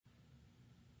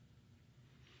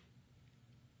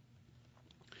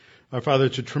Our Father,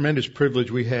 it's a tremendous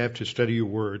privilege we have to study your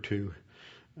word, to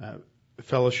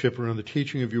fellowship around the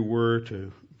teaching of your word,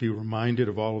 to be reminded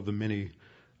of all of the many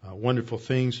wonderful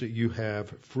things that you have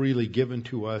freely given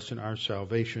to us in our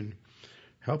salvation,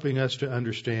 helping us to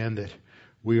understand that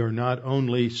we are not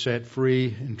only set free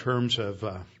in terms of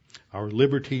our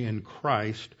liberty in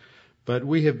Christ, but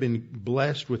we have been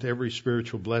blessed with every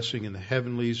spiritual blessing in the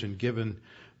heavenlies and given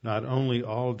not only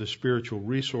all of the spiritual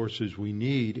resources we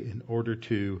need in order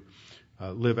to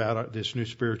live out this new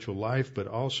spiritual life, but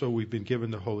also we've been given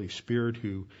the Holy Spirit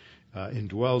who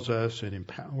indwells us and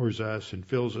empowers us and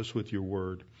fills us with your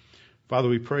word. Father,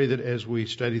 we pray that as we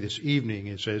study this evening,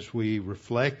 as we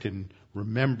reflect and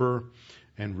remember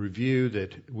and review,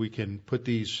 that we can put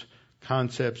these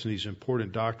concepts and these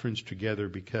important doctrines together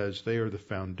because they are the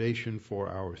foundation for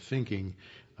our thinking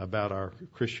about our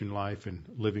Christian life and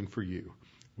living for you.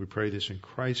 We pray this in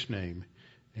Christ's name.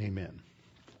 Amen.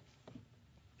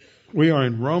 We are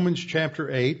in Romans chapter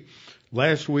 8.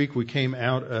 Last week we came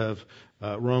out of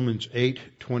Romans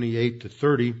 8:28 to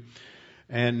 30.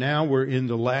 And now we're in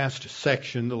the last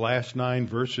section, the last 9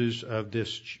 verses of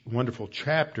this wonderful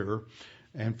chapter,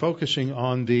 and focusing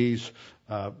on these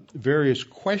various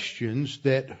questions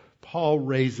that Paul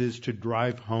raises to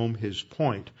drive home his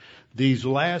point. These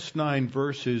last 9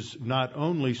 verses not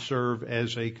only serve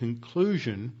as a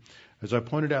conclusion, as I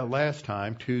pointed out last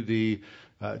time,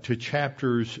 to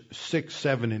chapters 6,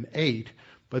 7, and 8,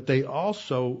 but they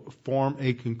also form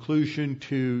a conclusion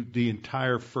to the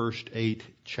entire first 8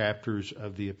 chapters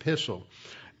of the epistle.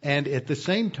 And at the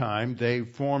same time, they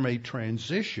form a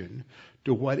transition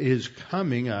to what is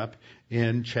coming up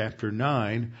in chapter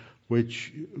 9,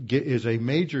 which is a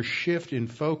major shift in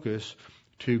focus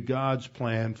to God's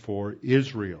plan for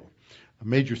Israel. A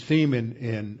major theme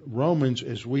in Romans,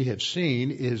 as we have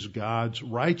seen, is God's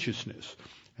righteousness.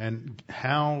 And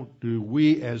how do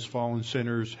we as fallen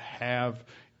sinners have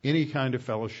any kind of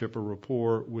fellowship or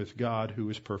rapport with God who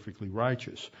is perfectly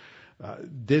righteous?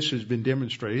 This has been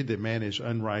demonstrated that man is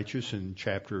unrighteous in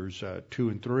chapters 2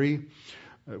 and 3.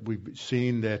 We've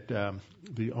seen that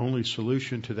the only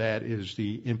solution to that is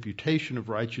the imputation of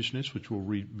righteousness, which we'll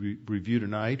review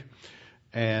tonight.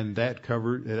 And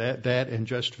that and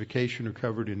justification are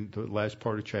covered in the last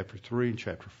part of chapter 3 and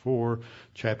chapter 4.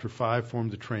 Chapter 5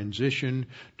 formed the transition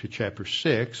to chapter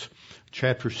 6.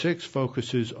 Chapter 6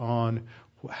 focuses on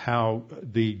how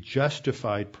the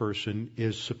justified person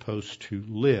is supposed to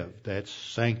live. That's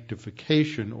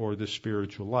sanctification, or the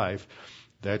spiritual life.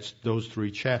 That's those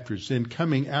 3 chapters. Then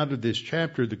coming out of this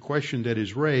chapter, the question that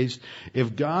is raised,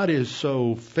 if God is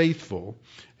so faithful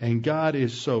and God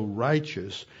is so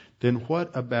righteous, then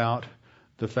what about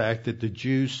the fact that the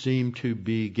Jews seem to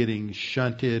be getting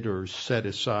shunted or set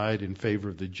aside in favor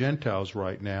of the Gentiles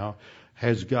right now?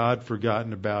 Has God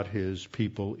forgotten about his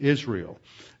people Israel?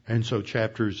 And so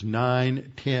chapters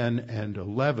 9, 10, and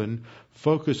 11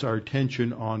 focus our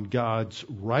attention on God's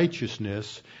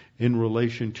righteousness in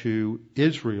relation to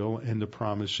Israel and the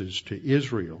promises to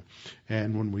Israel.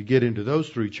 And when we get into those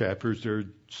 3 chapters, there are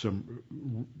some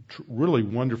really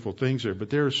wonderful things there, but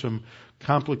there are some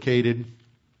complicated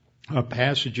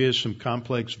passages, some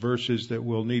complex verses that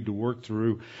we'll need to work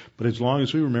through. But as long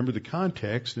as we remember the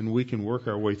context, then we can work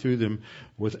our way through them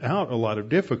without a lot of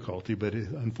difficulty. But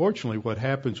unfortunately, what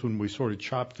happens when we sort of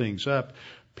chop things up,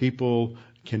 people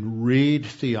can read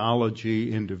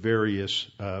theology into various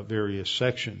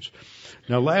sections.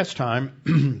 Now, last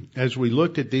time, as we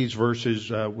looked at these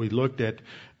verses, we looked at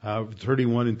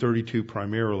 31 and 32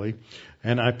 primarily,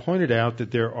 and I pointed out that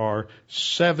there are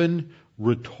 7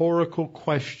 rhetorical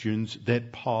questions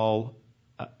that Paul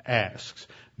asks.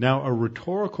 Now, a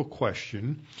rhetorical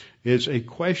question is a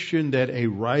question that a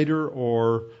writer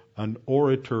or an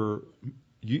orator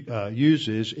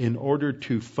uses in order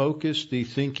to focus the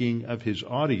thinking of his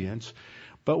audience,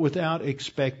 but without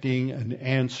expecting an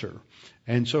answer.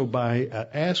 And so by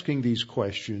asking these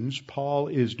questions, Paul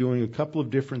is doing a couple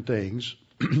of different things.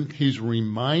 He's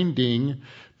reminding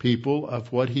people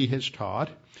of what he has taught.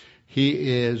 He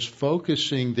is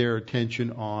focusing their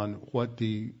attention on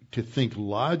to think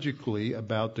logically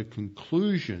about the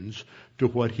conclusions to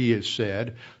what he has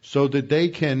said, so that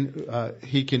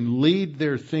he can lead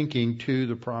their thinking to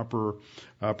the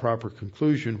proper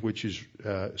conclusion, which is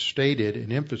stated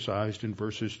and emphasized in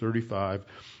verses 35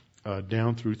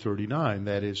 down through 39.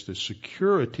 That is the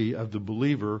security of the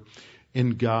believer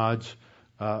in God's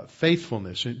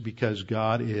faithfulness, because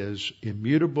God is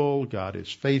immutable, God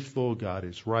is faithful, God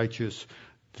is righteous.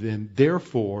 Then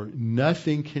therefore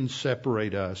nothing can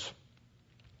separate us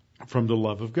from the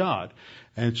love of God.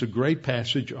 And it's a great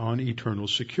passage on eternal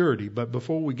security. But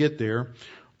before we get there,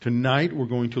 Tonight we're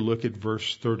going to look at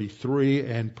verse 33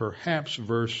 and perhaps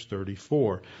verse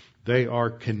 34. They are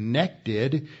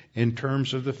connected in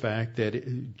terms of the fact that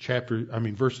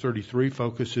verse 33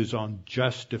 focuses on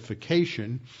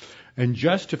justification, and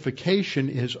justification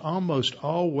is almost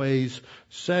always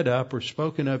set up or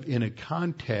spoken of in a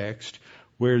context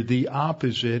where the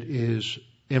opposite is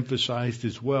emphasized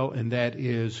as well, and that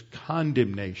is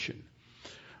condemnation.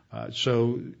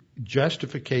 So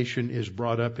justification is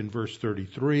brought up in verse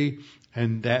 33,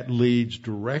 and that leads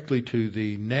directly to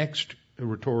the next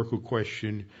rhetorical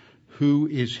question: who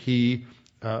is he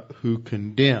who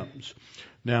condemns?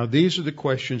 Now, these are the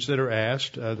questions that are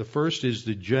asked. The first is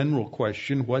the general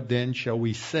question: what then shall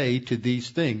we say to these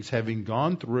things? Having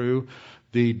gone through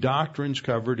the doctrines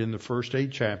covered in the first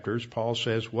 8 chapters, Paul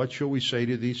says, what shall we say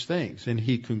to these things? And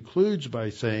he concludes by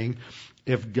saying,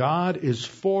 if God is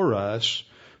for us,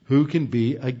 who can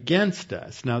be against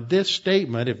us? Now, this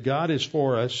statement, if God is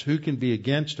for us, who can be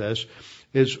against us,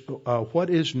 is what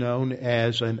is known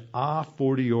as an a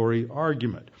fortiori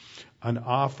argument. An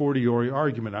a fortiori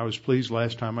argument. I was pleased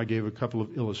last time I gave a couple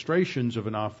of illustrations of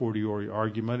an a fortiori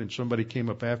argument, and somebody came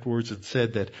up afterwards and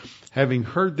said that having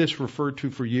heard this referred to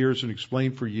for years and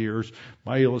explained for years,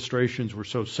 my illustrations were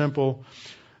so simple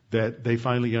that they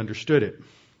finally understood it.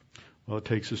 Well, it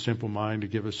takes a simple mind to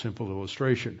give a simple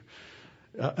illustration.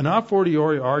 An a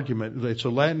fortiori argument, it's a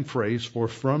Latin phrase for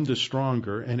from the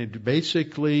stronger, and it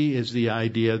basically is the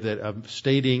idea that of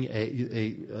stating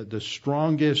the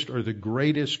strongest or the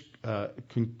greatest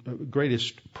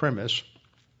premise,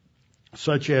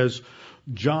 such as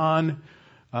John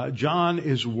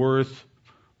is worth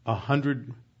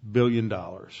 $100 billion.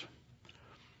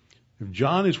 If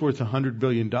John is worth $100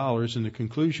 billion, and the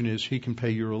conclusion is he can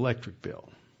pay your electric bill.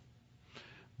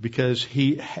 Because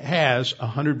he has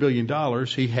 $100 billion,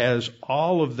 he has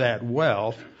all of that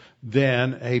wealth,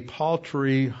 then a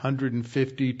paltry $150,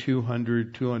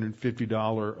 $200,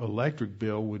 $250 electric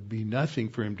bill would be nothing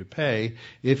for him to pay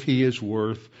if he is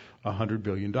worth $100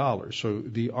 billion. So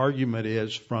the argument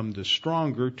is from the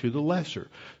stronger to the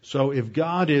lesser. So if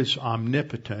God is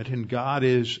omnipotent and God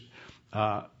is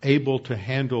able to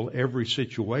handle every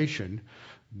situation,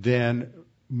 then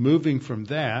moving from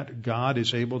that, God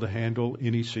is able to handle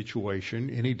any situation,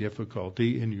 any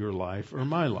difficulty in your life or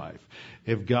my life.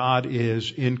 If God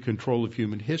is in control of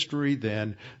human history,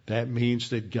 then that means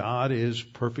that God is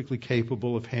perfectly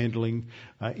capable of handling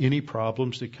any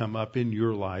problems that come up in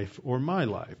your life or my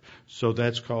life. So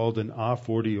that's called an a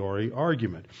fortiori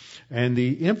argument. And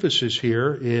the emphasis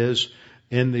here is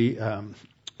in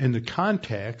the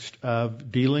context of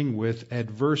dealing with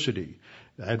adversity.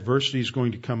 Adversity is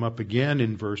going to come up again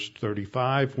in verse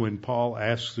 35 when Paul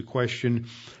asks the question,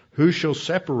 who shall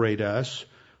separate us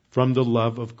from the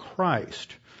love of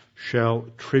Christ? Shall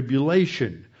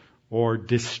tribulation or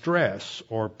distress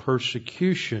or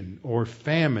persecution or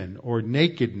famine or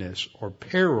nakedness or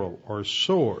peril or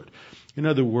sword? In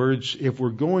other words, if we're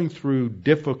going through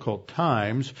difficult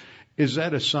times, is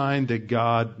that a sign that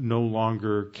God no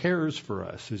longer cares for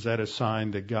us? Is that a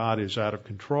sign that God is out of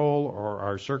control, or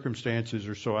our circumstances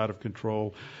are so out of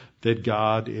control that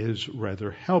God is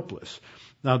rather helpless?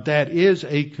 Now, that is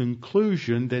a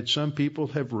conclusion that some people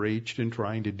have reached in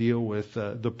trying to deal with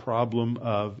the problem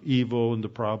of evil and the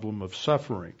problem of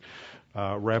suffering.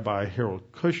 Rabbi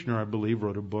Harold Kushner, I believe,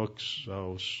 wrote a book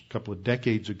a couple of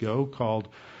decades ago called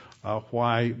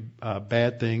Why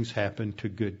Bad Things Happen to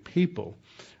Good People.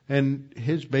 And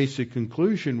his basic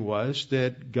conclusion was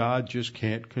that God just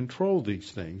can't control these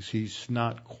things. He's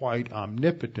not quite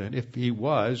omnipotent. If he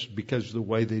was, because of the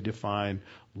way they define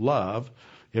love,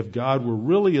 if God were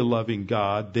really a loving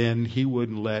God, then he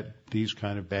wouldn't let these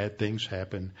kind of bad things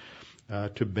happen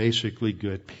to basically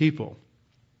good people.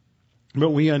 But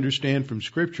we understand from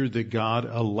Scripture that God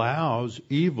allows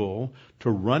evil to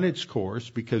run its course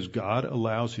because God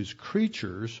allows his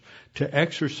creatures to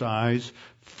exercise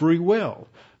free will.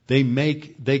 They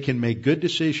can make good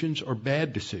decisions or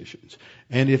bad decisions.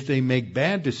 And if they make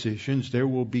bad decisions, there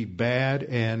will be bad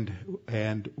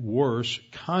and worse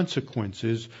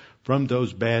consequences from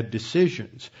those bad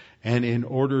decisions. And in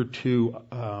order to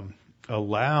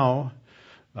allow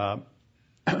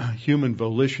human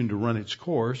volition to run its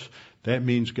course, that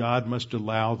means God must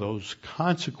allow those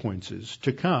consequences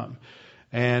to come.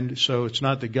 And so it's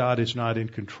not that God is not in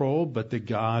control, but that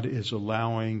God is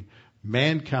allowing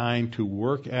mankind to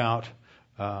work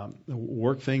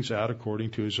things out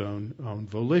according to his own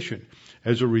volition.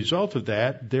 As a result of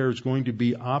that, there's going to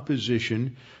be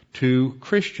opposition to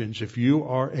Christians. If you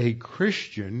are a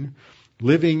Christian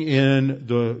living in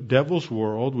the devil's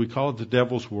world, we call it the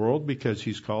devil's world because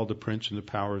he's called the prince and the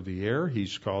power of the air.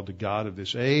 He's called the god of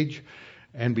this age.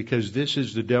 And because this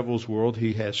is the devil's world,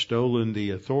 he has stolen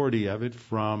the authority of it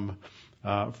from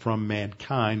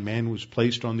mankind. Man was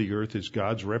placed on the earth as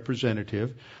God's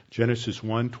representative. Genesis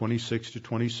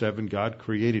 1:26-27, God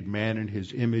created man in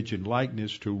his image and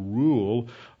likeness to rule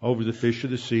over the fish of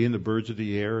the sea and the birds of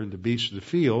the air and the beasts of the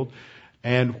field.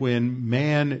 And when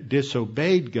man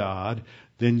disobeyed God,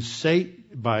 then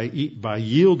by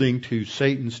yielding to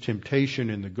Satan's temptation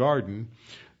in the garden,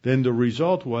 then the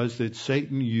result was that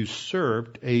Satan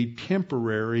usurped a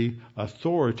temporary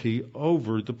authority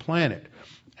over the planet.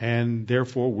 And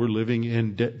therefore, we're living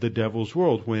in the devil's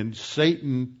world. When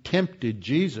Satan tempted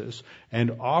Jesus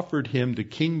and offered him the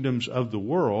kingdoms of the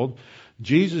world,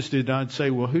 Jesus did not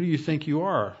say, well, who do you think you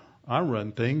are? I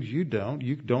run things. You don't.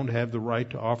 You don't have the right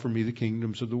to offer me the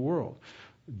kingdoms of the world.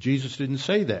 Jesus didn't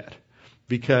say that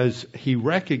because he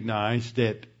recognized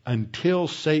that until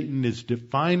Satan is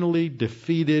finally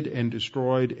defeated and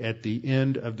destroyed at the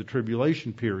end of the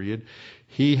tribulation period,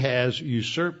 he has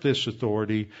usurped this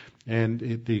authority,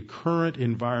 and the current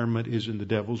environment is in the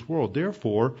devil's world.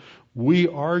 Therefore, we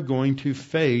are going to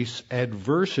face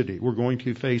adversity. We're going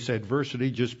to face adversity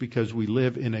just because we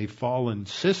live in a fallen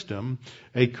system,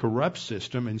 a corrupt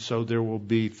system, and so there will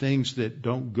be things that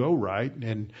don't go right,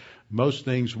 and most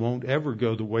things won't ever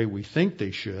go the way we think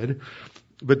they should.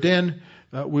 But then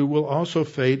we will also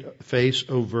face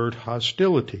overt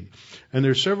hostility. And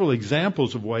there are several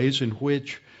examples of ways in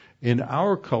which in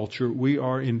our culture we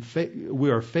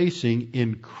are facing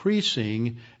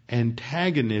increasing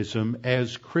antagonism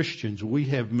as Christians. We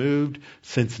have moved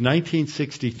since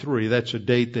 1963. That's a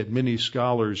date that many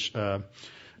scholars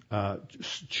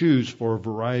choose for a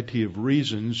variety of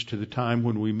reasons, to the time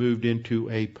when we moved into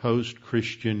a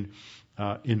post-Christian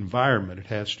environment. It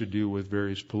has to do with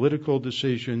various political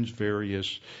decisions,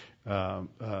 various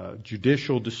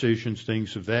judicial decisions,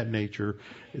 things of that nature.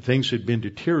 Things had been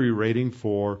deteriorating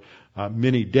for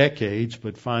many decades,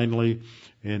 but finally,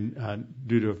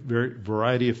 due to a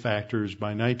variety of factors,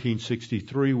 by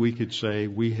 1963 we could say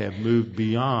we have moved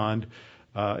beyond,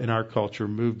 in our culture,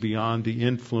 moved beyond the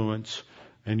influence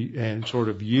and sort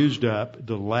of used up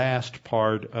the last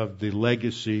part of the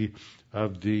legacy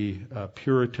of the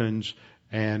Puritans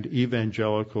and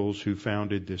evangelicals who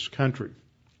founded this country.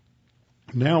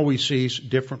 Now we see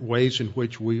different ways in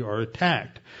which we are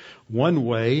attacked. One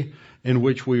way in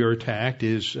which we are attacked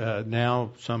is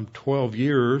now some 12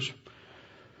 years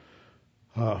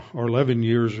or 11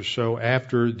 years or so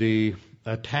after the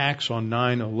attacks on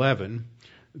 9/11,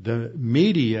 the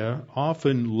media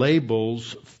often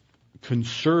labels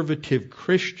conservative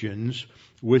Christians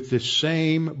with the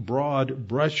same broad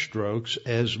brushstrokes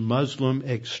as Muslim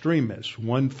extremists.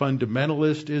 One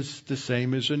fundamentalist is the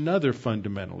same as another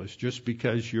fundamentalist. Just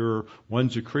because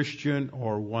one's a Christian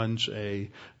or one's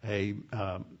a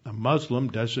Muslim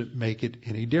doesn't make it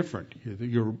any different.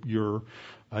 You're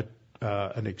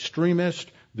an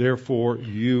extremist, therefore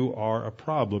you are a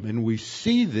problem. And we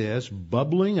see this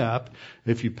bubbling up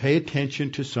if you pay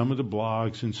attention to some of the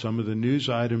blogs and some of the news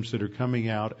items that are coming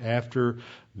out after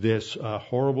this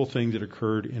horrible thing that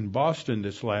occurred in Boston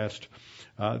this last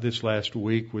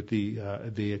week with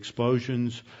the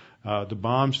explosions, the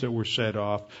bombs that were set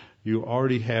off. You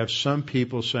already have some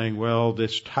people saying, well,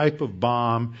 this type of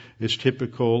bomb is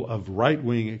typical of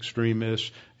right-wing extremists.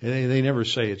 And they never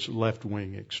say it's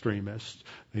left-wing extremists.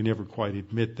 They never quite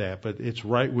admit that. But it's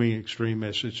right-wing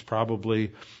extremists. It's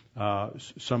probably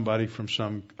somebody from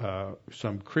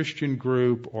some Christian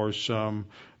group or some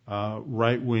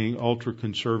right-wing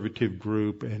ultra-conservative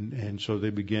group. And so they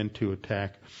begin to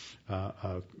attack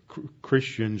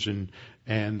Christians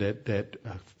and that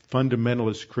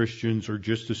fundamentalist Christians are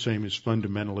just the same as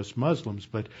fundamentalist Muslims.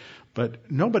 But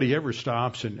nobody ever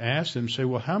stops and asks them, say,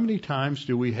 well, how many times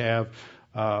do we have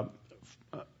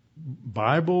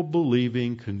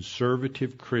Bible-believing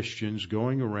conservative Christians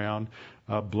going around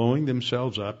blowing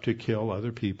themselves up to kill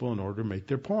other people in order to make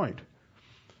their point?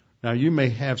 Now, you may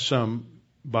have some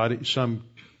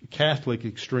Catholic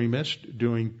extremist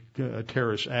doing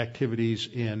terrorist activities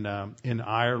in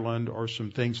Ireland or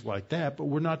some things like that, but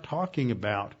we're not talking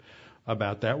about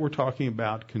that. We're talking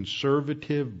about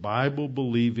conservative,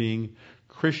 Bible-believing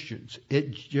Christians.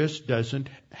 It just doesn't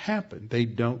happen. They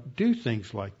don't do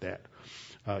things like that.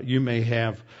 You may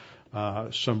have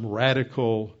some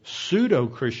radical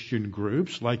pseudo-Christian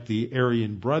groups like the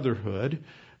Aryan Brotherhood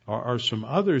or some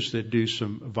others that do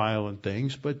some violent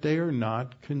things, but they are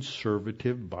not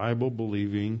conservative,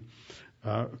 Bible-believing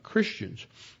Christians.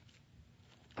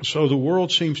 So the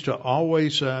world seems to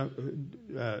always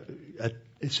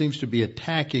it seems to be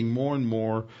attacking more and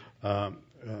more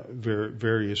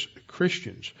various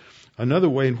Christians. Another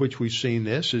way in which we've seen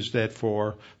this is that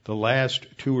for the last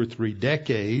 2 or 3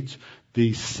 decades,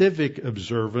 the civic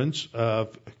observance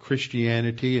of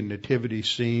Christianity and nativity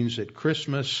scenes at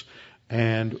Christmas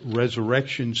and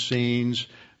resurrection scenes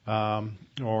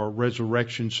or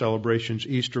resurrection celebrations,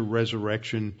 Easter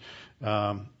resurrection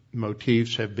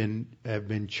motifs have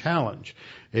been challenged.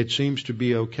 It seems to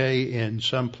be okay in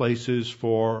some places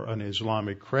for an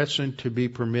Islamic crescent to be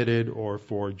permitted or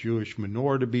for a Jewish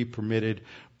menorah to be permitted,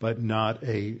 but not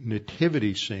a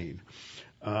nativity scene.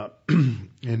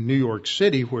 In New York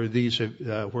City, where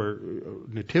where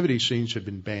nativity scenes have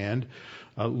been banned,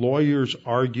 lawyers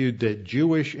argued that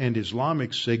Jewish and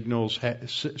Islamic symbols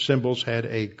had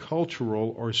a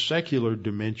cultural or secular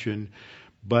dimension,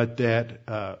 but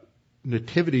that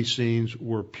nativity scenes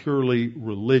were purely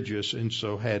religious and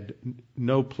so had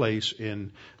no place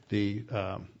in the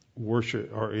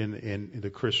worship or in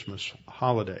the Christmas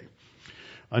holiday.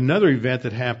 Another event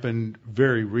that happened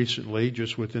very recently,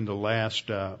 just within the last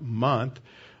month,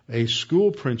 a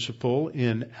school principal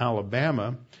in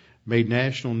Alabama made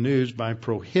national news by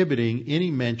prohibiting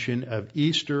any mention of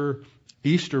Easter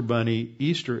bunny,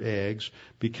 Easter eggs,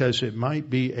 because it might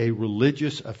be a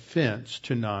religious offense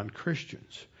to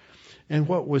non-Christians. And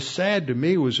what was sad to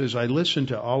me was as I listened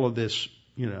to all of this,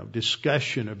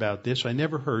 discussion about this, I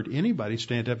never heard anybody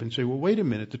stand up and say, well, wait a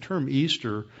minute, the term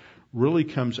Easter really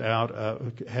comes out,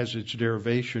 has its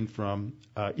derivation from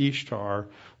Ishtar,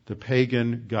 the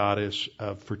pagan goddess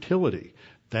of fertility.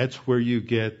 That's where you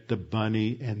get the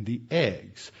bunny and the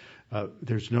eggs.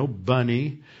 There's no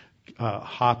bunny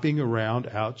hopping around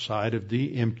outside of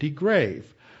the empty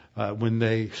grave. When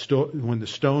the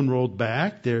stone rolled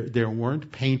back, there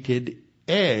weren't painted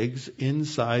eggs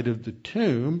inside of the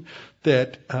tomb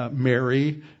that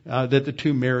that the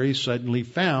two Marys suddenly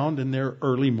found in their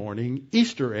early morning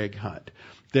Easter egg hunt.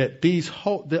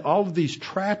 That all of these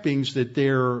trappings that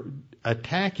they're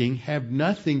attacking have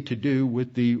nothing to do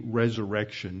with the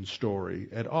resurrection story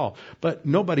at all. But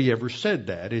nobody ever said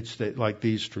that. It's that like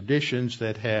these traditions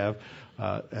that have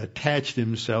attached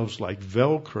themselves like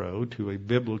Velcro to a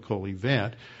biblical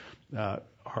event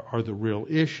are the real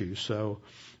issue. So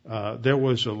there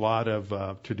was a lot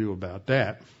of to do about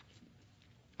that.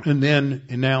 And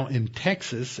now in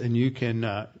Texas, and you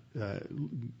can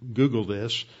Google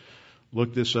this,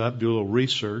 look this up, do a little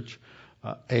research.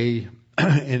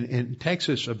 In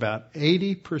Texas, about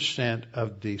 80%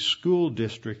 of the school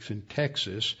districts in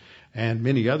Texas and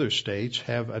many other states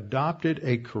have adopted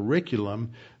a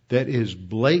curriculum that is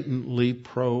blatantly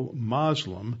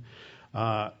pro-Muslim.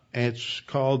 It's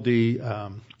called the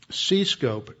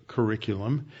C-Scope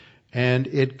curriculum, and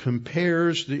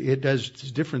it does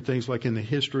different things, like in the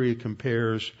history, it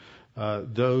compares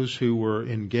those who were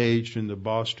engaged in the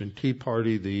Boston Tea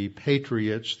Party, the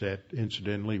patriots that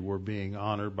incidentally were being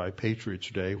honored by Patriots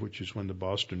Day, which is when the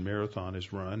Boston Marathon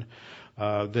is run,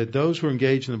 that those who are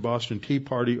engaged in the Boston Tea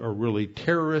Party are really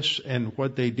terrorists, and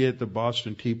what they did at the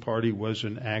Boston Tea Party was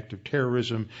an act of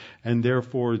terrorism, and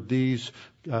therefore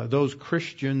those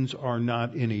Christians are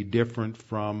not any different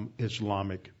from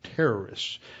Islamic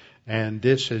terrorists. And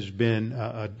this has been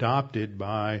adopted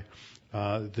by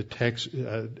verified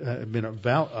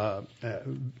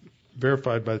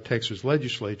by the Texas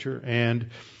legislature, and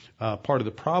part of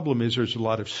the problem is there's a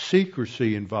lot of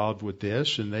secrecy involved with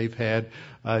this, and they've had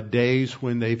days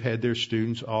when they've had their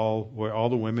students where all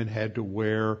the women had to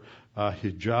wear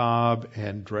hijab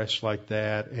and dress like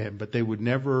that, but they would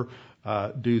never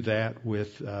do that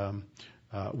with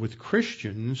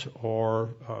Christians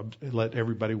or let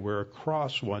everybody wear a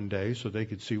cross one day so they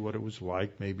could see what it was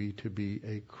like maybe to be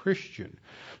a Christian.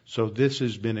 So this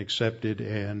has been accepted,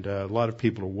 and a lot of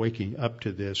people are waking up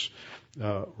to this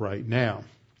right now.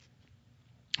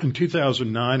 In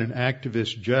 2009, an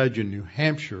activist judge in New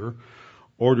Hampshire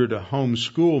ordered a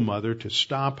homeschool mother to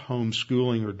stop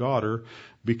homeschooling her daughter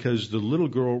because the little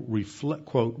girl,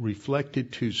 quote,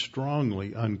 reflected too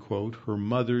strongly, unquote, her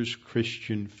mother's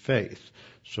Christian faith.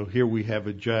 So here we have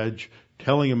a judge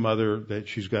telling a mother that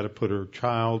she's got to put her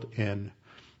child in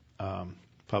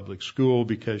public school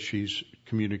because she's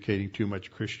communicating too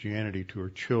much Christianity to her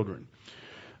children.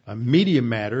 Media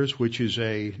Matters, which is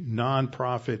a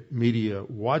nonprofit media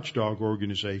watchdog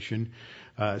organization,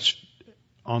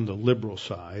 on the liberal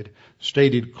side,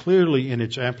 stated clearly in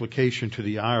its application to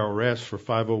the IRS for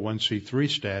 501c3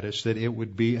 status that it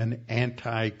would be an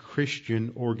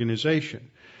anti-Christian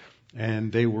organization.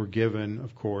 And they were given,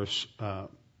 of course,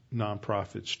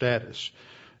 nonprofit status.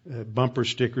 Bumper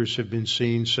stickers have been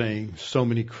seen saying, "So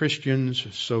many Christians,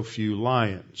 so few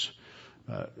lions."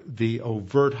 The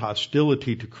overt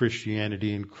hostility to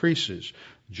Christianity increases.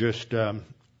 Just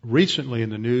recently in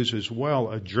the news as well,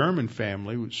 a German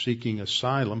family was seeking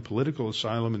asylum, political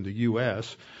asylum in the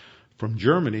U.S. from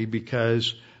Germany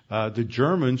because the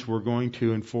Germans were going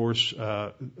to force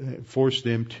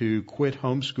them to quit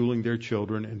homeschooling their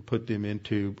children and put them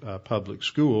into public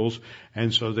schools,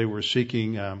 and so they were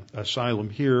seeking asylum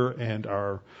here, and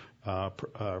our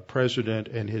president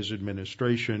and his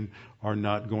administration are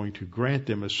not going to grant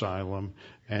them asylum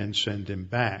and send them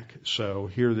back. So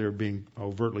here they're being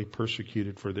overtly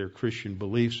persecuted for their Christian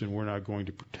beliefs, and we're not going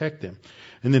to protect them.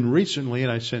 And then recently,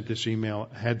 and I had this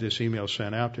email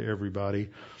sent out to everybody,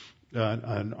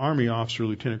 an Army officer,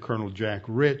 Lieutenant Colonel Jack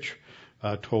Rich,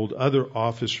 told other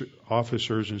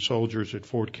officers and soldiers at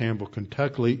Fort Campbell,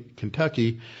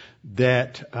 Kentucky,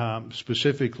 that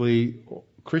specifically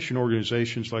Christian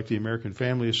organizations like the American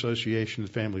Family Association,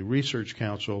 the Family Research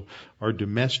Council, are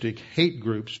domestic hate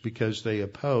groups because they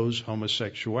oppose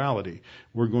homosexuality.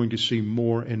 We're going to see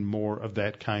more and more of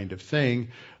that kind of thing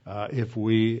if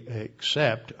we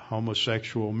accept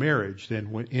homosexual marriage.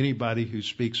 Then when anybody who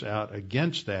speaks out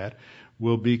against that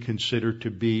will be considered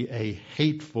to be a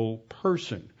hateful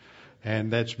person.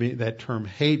 And that term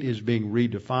hate is being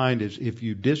redefined as if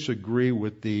you disagree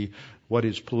with what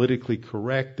is politically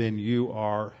correct, then you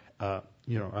are,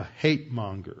 a hate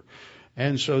monger.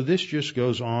 And so this just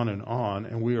goes on,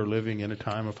 and we are living in a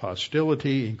time of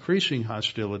hostility, increasing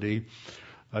hostility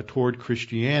toward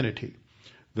Christianity.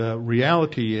 The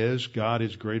reality is God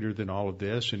is greater than all of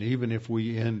this, and even if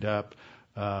we end up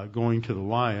going to the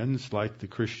lions like the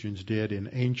Christians did in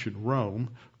ancient Rome,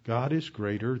 God is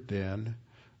greater than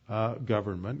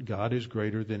government. God is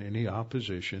greater than any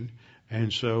opposition.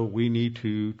 And so we need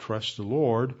to trust the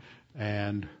Lord,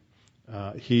 and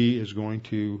He is going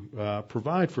to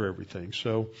provide for everything.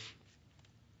 So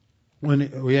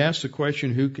when we ask the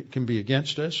question, who can be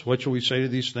against us? What shall we say to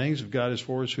these things? If God is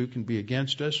for us, who can be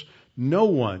against us? No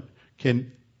one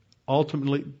can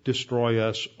ultimately destroy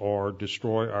us or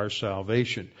destroy our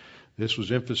salvation. This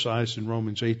was emphasized in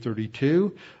Romans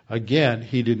 8:32. Again,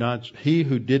 he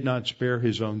who did not spare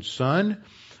his own son,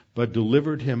 but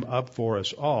delivered him up for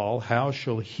us all, how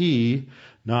shall he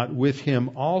not with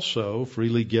him also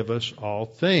freely give us all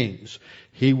things?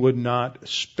 He would not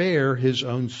spare his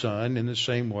own son in the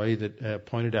same way that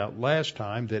pointed out last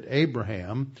time that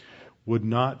Abraham would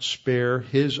not spare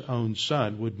his own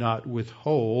son, would not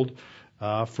withhold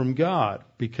from God,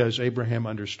 because Abraham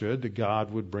understood that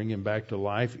God would bring him back to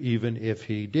life even if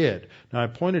he did. Now I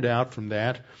pointed out from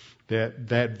that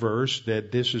verse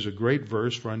that this is a great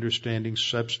verse for understanding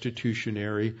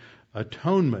substitutionary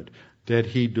atonement, that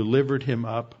He delivered Him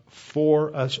up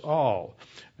for us all.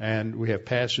 And we have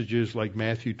passages like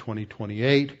Matthew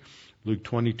 20:28, Luke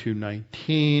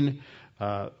 22:19,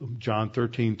 John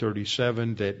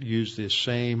 13:37 that use this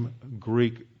same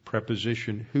Greek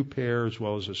preposition huper as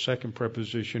well as a second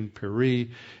preposition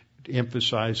peri,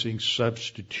 emphasizing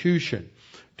substitution.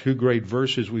 Two great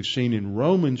verses we've seen in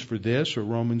Romans for this are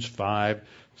Romans 5,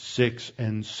 6,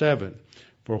 and 7.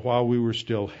 For while we were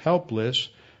still helpless,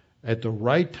 at the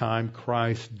right time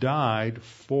Christ died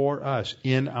for us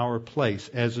in our place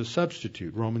as a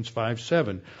substitute. Romans 5,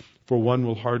 7. For one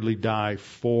will hardly die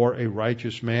for a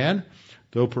righteous man,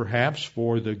 though perhaps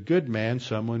for the good man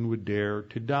someone would dare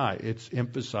to die. It's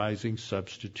emphasizing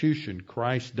substitution.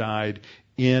 Christ died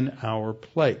in our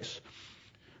place.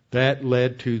 That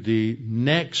led to the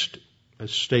next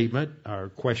statement, or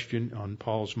question on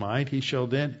Paul's mind. He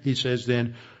says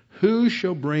then, who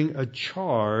shall bring a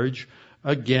charge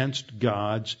against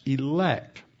God's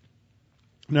elect?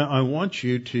 Now I want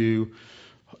you to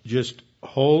just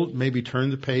maybe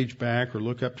turn the page back or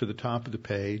look up to the top of the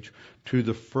page to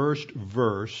the first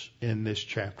verse in this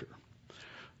chapter.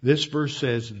 This verse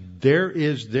says, there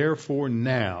is therefore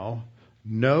now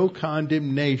no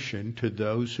condemnation to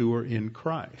those who are in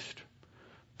Christ.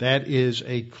 That is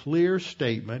a clear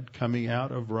statement coming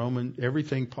out of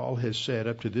everything Paul has said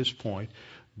up to this point,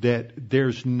 that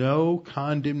there's no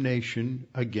condemnation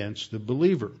against the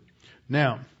believer.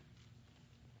 Now,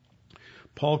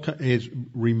 Paul is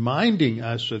reminding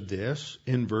us of this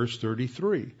in verse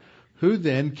 33. Who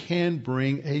then can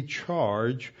bring a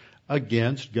charge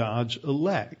against God's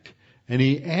elect? And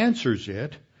he answers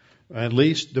it, at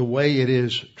least the way it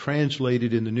is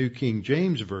translated in the New King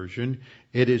James Version,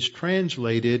 it is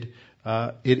translated,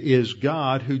 it is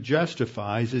God who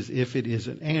justifies, as if it is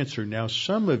an answer. Now,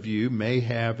 some of you may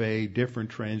have a different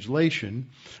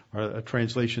translation, or a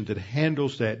translation that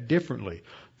handles that differently.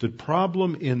 The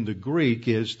problem in the Greek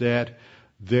is that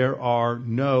there are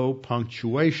no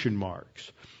punctuation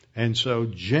marks. And so,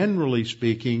 generally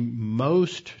speaking,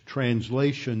 most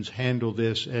translations handle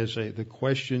this as the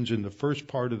questions in the first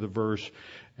part of the verse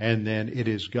and then it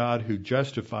is God who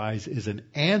justifies is an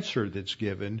answer that's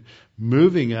given,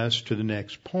 moving us to the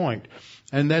next point.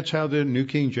 And that's how the New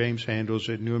King James handles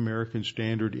it, New American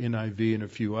Standard, NIV, and a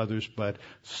few others, but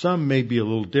some may be a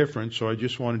little different, so I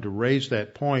just wanted to raise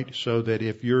that point so that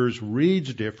if yours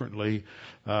reads differently,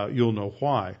 you'll know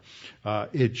why.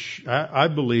 I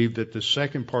believe that the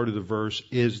second part of the verse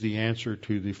is the answer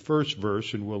to the first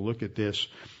verse, and we'll look at this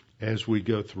as we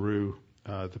go through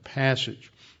the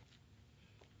passage.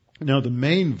 Now, the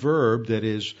main verb that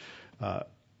is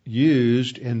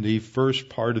used in the first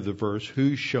part of the verse,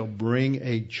 who shall bring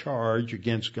a charge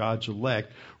against God's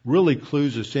elect, really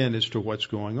clues us in as to what's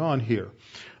going on here.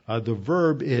 The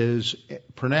verb is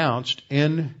pronounced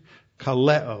in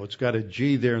kaleo. It's got a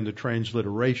G there in the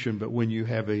transliteration, but when you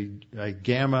have a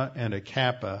gamma and a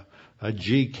kappa, a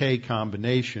GK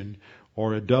combination,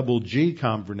 or a double G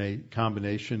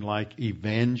combination like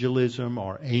evangelism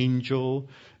or angel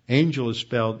is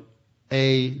spelled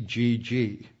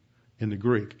AGG in the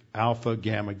Greek, alpha,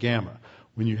 gamma, gamma.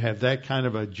 When you have that kind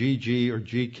of a GG or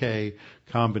GK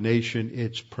combination,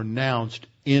 it's pronounced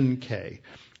NK.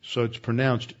 So it's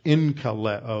pronounced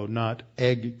inkaleo, not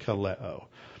egkaleo.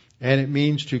 And it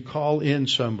means to call in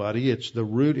somebody. The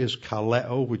root is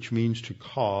kaleo, which means to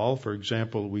call. For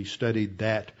example, we studied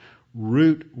that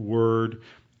root word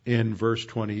in verse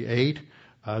 28.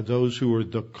 Those who are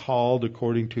the called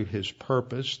according to his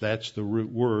purpose, that's the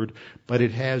root word, but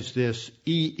it has this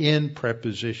en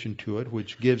preposition to it,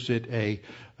 which gives it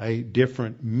a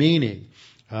different meaning.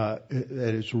 At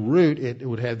its root, it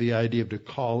would have the idea of to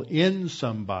call in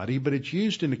somebody, but it's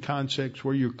used in a context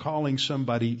where you're calling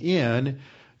somebody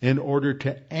in order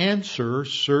to answer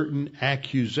certain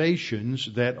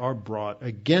accusations that are brought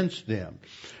against them.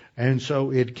 And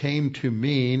so it came to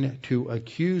mean to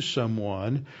accuse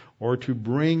someone or to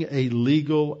bring a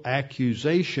legal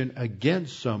accusation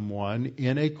against someone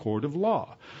in a court of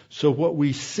law. So what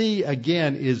we see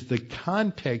again is the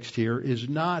context here is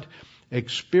not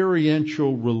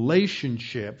experiential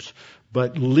relationships,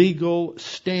 but legal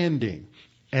standing.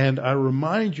 And I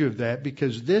remind you of that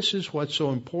because this is what's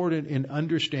so important in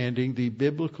understanding the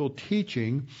biblical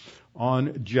teaching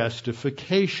on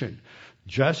justification.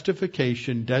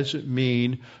 Justification doesn't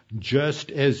mean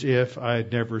just as if I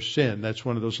had never sinned. That's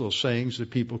one of those little sayings that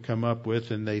people come up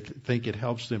with and they think it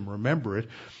helps them remember it.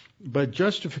 But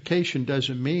justification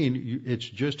doesn't mean it's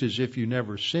just as if you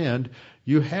never sinned.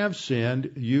 You have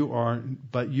sinned,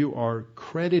 but you are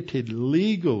credited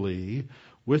legally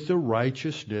with the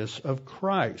righteousness of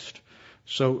Christ.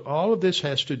 So all of this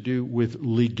has to do with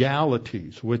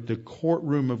legalities, with the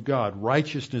courtroom of God.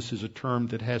 Righteousness is a term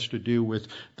that has to do with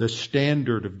the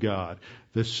standard of God.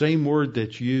 The same word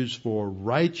that's used for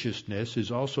righteousness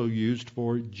is also used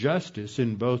for justice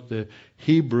in both the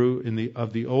Hebrew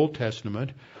of the Old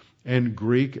Testament and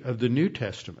Greek of the New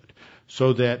Testament.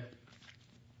 So that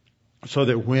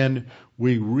when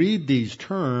we read these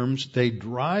terms, they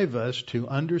drive us to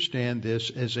understand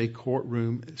this as a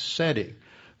courtroom setting.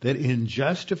 That in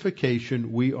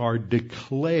justification we are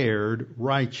declared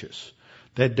righteous.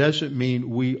 That doesn't mean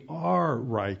we are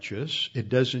righteous. It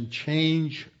doesn't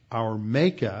change our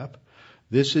makeup.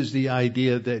 This is the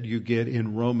idea that you get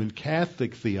in Roman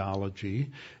Catholic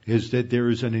theology, is that there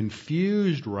is an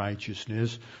infused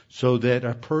righteousness so that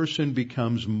a person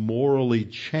becomes morally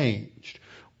changed.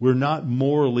 We're not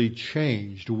morally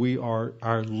changed.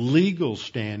 Our legal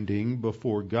standing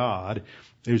before God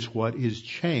is what is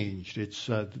changed.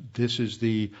 This is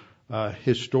the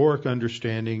historic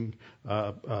understanding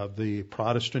of the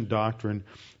Protestant doctrine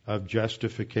of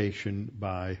justification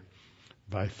by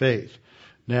faith.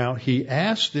 Now, he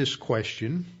asked this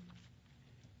question,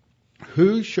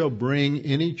 who shall bring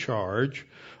any charge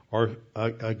or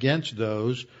against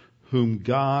those whom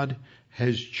God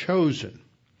has chosen?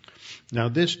 Now,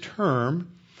 this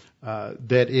term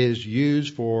that is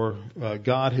used for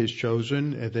God has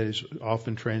chosen, that is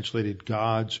often translated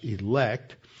God's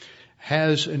elect,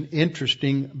 has an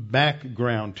interesting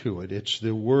background to it. It's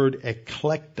the word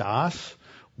eklektos.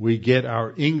 We get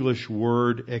our English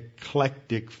word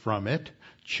eclectic from it,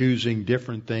 choosing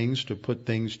different things to put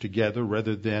things together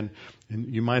rather than, and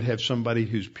you might have somebody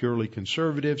who's purely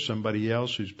conservative, somebody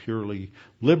else who's purely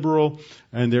liberal,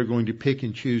 and they're going to pick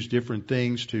and choose different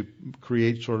things to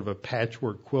create sort of a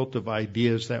patchwork quilt of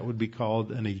ideas. That would be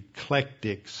called an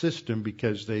eclectic system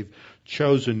because they've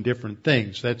chosen different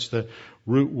things. That's the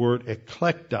root word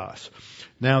eklektos.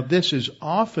 Now, this is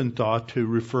often thought to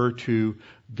refer to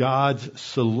God's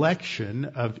selection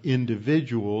of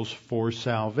individuals for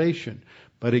salvation.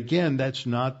 But again, that's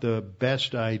not the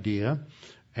best idea.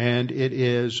 And it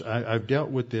is, I've dealt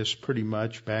with this pretty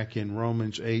much back in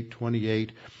Romans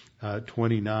 8:28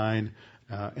 29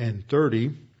 and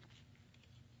 30,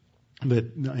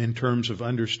 that in terms of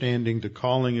understanding the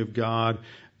calling of God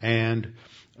and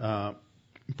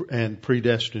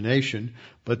predestination,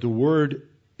 but the word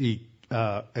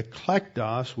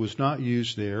eklektos was not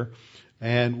used there.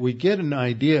 And we get an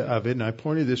idea of it, and I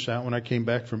pointed this out when I came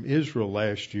back from Israel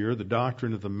last year, the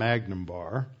doctrine of the Magnum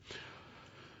Bar.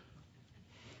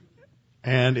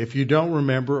 And if you don't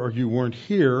remember or you weren't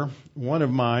here, one of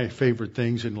my favorite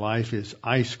things in life is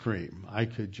ice cream. I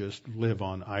could just live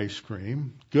on ice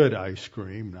cream, good ice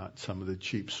cream, not some of the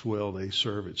cheap swill they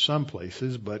serve at some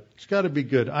places, but it's got to be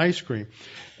good ice cream.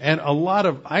 And a lot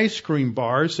of ice cream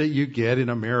bars that you get in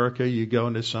America, you go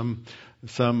into some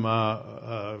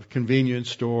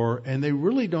convenience store, and they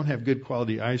really don't have good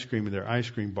quality ice cream in their ice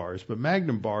cream bars, but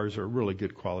Magnum bars are really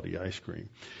good quality ice cream.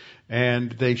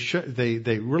 And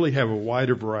they really have a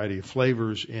wider variety of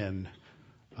flavors in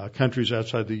countries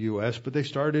outside the U.S., but they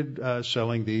started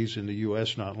selling these in the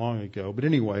U.S. not long ago. But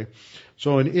anyway,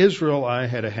 so in Israel, I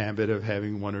had a habit of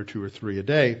having 1 or 2 or 3 a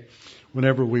day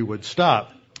whenever we would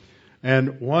stop.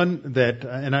 And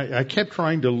I kept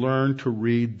trying to learn to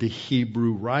read the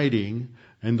Hebrew writing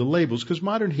and the labels, because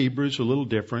modern Hebrew is a little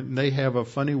different, and they have a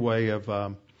funny way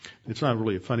of it's not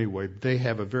really a funny way, but they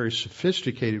have a very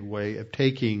sophisticated way of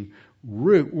taking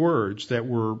root words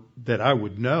that I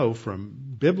would know from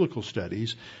biblical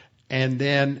studies, and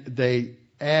then they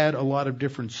add a lot of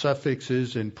different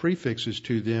suffixes and prefixes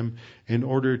to them in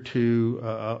order to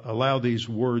allow these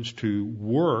words to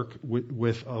work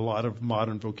with a lot of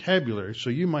modern vocabulary.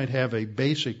 So you might have a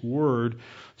basic word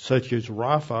such as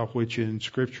Rapha, which in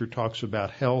Scripture talks about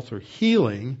health or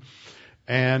healing,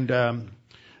 and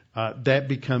that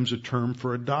becomes a term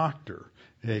for a doctor.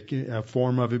 A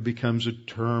form of it becomes a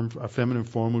feminine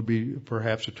form would be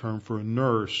perhaps a term for a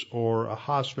nurse or a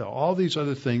hospital. All these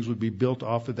other things would be built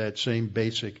off of that same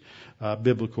basic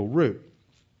biblical root.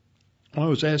 When I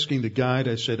was asking the guide,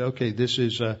 I said, okay, this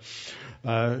is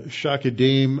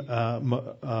Shakadim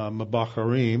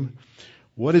Mabacharim.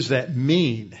 What does that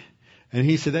mean? And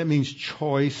he said that means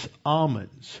choice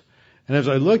almonds. And as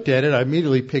I looked at it, I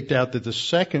immediately picked out that the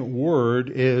second word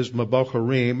is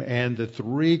Mabocharim, and the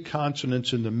 3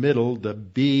 consonants in the middle, the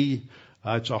B,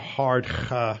 it's a hard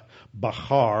Ch,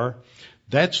 Bachar,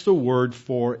 that's the word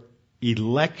for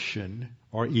election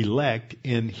or elect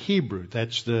in Hebrew.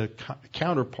 That's the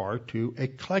counterpart to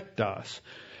eklektos.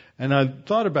 And I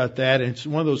thought about that, and it's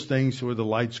one of those things where the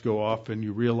lights go off and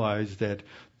you realize that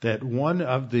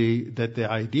the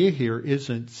idea here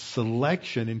isn't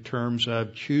selection in terms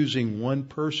of choosing one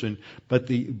person,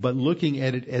 but looking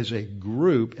at it as a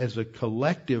group, as a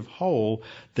collective whole,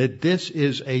 that this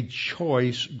is a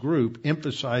choice group,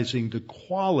 emphasizing the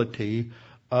quality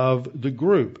of the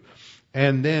group.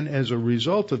 And then as a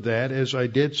result of that, as I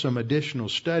did some additional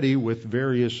study with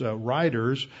various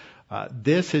writers,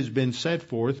 this has been set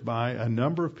forth by a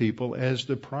number of people as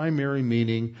the primary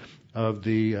meaning of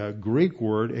the Greek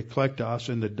word eklektos,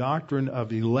 and the doctrine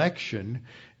of election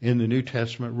in the New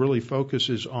Testament really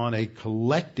focuses on a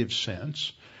collective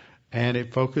sense, and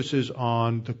it focuses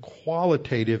on the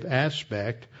qualitative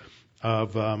aspect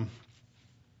of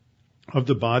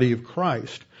the body of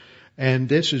Christ. And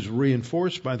this is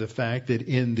reinforced by the fact that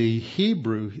in the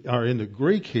Hebrew, or in the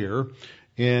Greek here,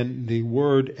 in the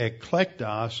word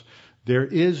eklektos, there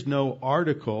is no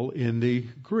article in the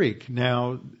Greek.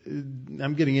 Now,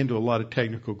 I'm getting into a lot of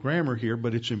technical grammar here,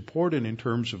 but it's important in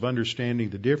terms of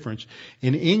understanding the difference.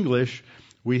 In English,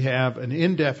 we have an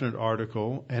indefinite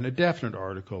article and a definite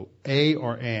article. A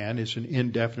or an is an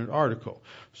indefinite article.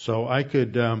 So I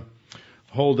could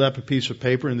hold up a piece of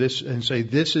paper and say,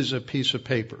 this is a piece of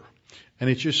paper. And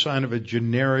it's just kind of a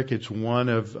generic, it's one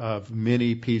of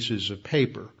many pieces of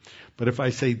paper. But if I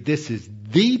say this is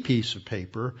the piece of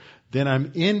paper, then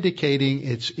I'm indicating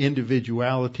its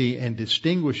individuality and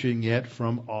distinguishing it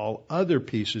from all other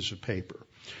pieces of paper.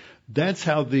 That's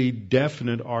how the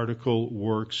definite article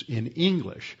works in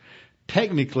English.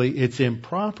 Technically, it's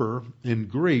improper in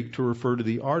Greek to refer to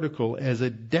the article as a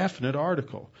definite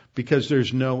article because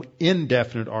there's no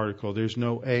indefinite article. There's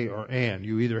no a or an.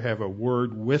 You either have a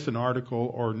word with an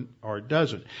article or it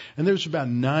doesn't. And there's about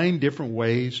 9 different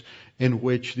ways in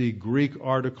which the Greek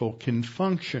article can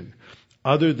function,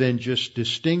 other than just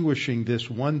distinguishing this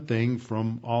one thing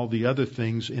from all the other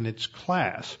things in its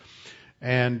class.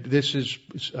 And this is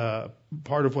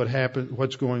part of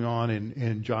what's going on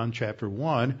in John chapter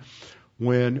 1,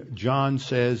 when John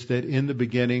says that in the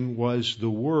beginning was the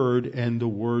Word, and the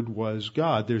Word was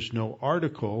God. There's no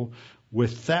article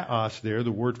with theos there,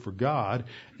 the word for God,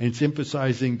 and it's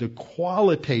emphasizing the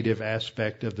qualitative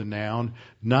aspect of the noun,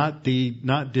 not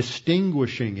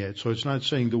distinguishing it. So it's not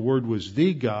saying the word was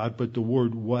the God, but the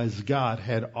word was God,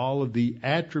 had all of the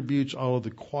attributes, all of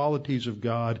the qualities of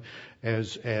God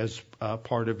as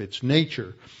part of its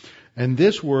nature. And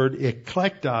this word,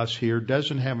 eklektos here,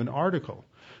 doesn't have an article.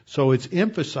 So it's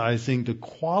emphasizing the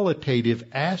qualitative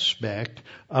aspect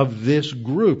of this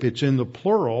group. It's in the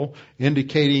plural,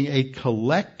 indicating a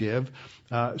collective.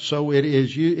 So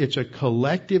it's a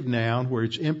collective noun where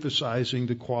it's emphasizing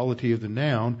the quality of the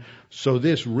noun. So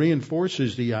this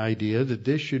reinforces the idea that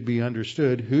this should be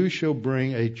understood. Who shall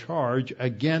bring a charge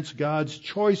against God's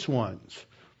choice ones?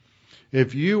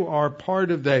 If you are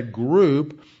part of that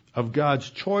group of God's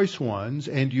choice ones,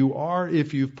 and you are,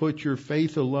 if you've put your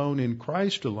faith alone in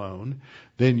Christ alone,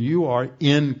 then you are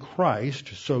in Christ,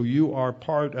 so you are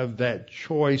part of that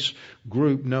choice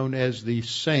group known as the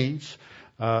saints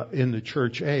in the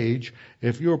church age.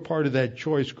 If you're part of that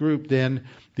choice group, then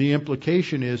the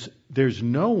implication is there's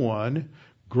no one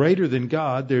greater than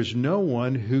God. There's no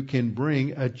one who can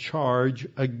bring a charge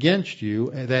against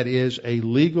you, that is a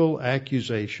legal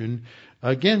accusation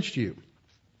against you.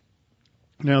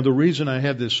 Now, the reason I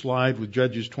have this slide with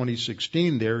Judges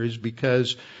 20:16 there is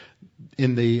because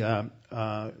in the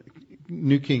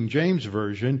New King James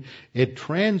Version, it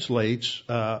translates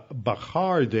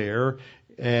Bachar there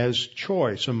as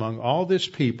choice. Among all this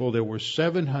people, there were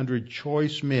 700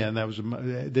 choice men.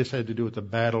 This had to do with the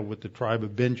battle with the tribe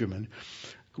of Benjamin.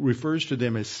 Refers to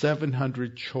them as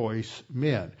 700 choice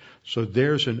men. So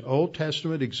there's an Old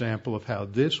Testament example of how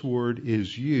this word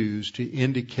is used to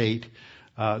indicate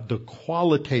the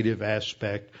qualitative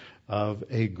aspect of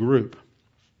a group.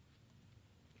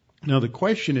 Now the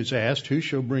question is asked, who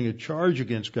shall bring a charge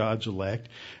against God's elect?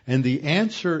 And the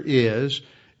answer is,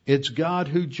 it's God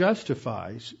who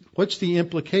justifies. What's the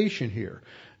implication here?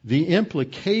 The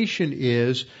implication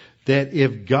is that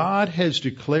if God has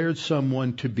declared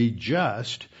someone to be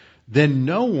just, then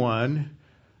no one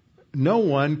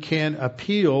can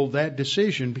appeal that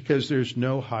decision because there's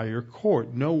no higher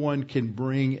court. No one can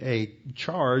bring a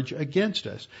charge against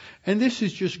us. And this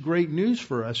is just great news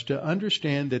for us to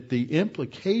understand that the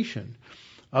implication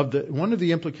one of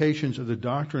the implications of the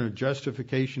doctrine of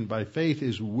justification by faith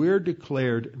is we're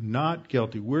declared not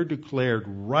guilty. We're declared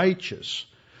righteous,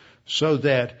 so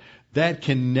that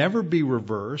can never be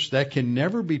reversed. That can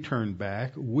never be turned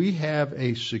back. We have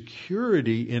a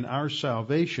security in our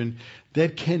salvation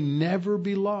that can never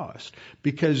be lost,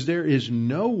 because there is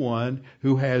no one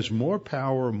who has more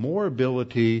power, more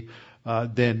ability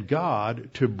than God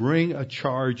to bring a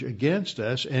charge against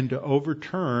us and to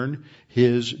overturn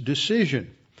His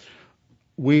decision.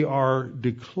 We are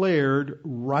declared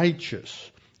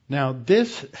righteous. Now,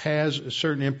 this has a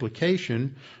certain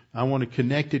implication. I want to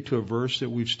connect it to a verse that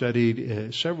we've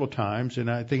studied several times,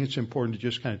 and I think it's important to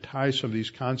just kind of tie some of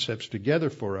these concepts together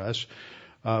for us.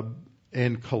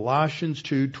 In Colossians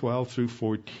 2:12 through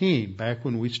 14, back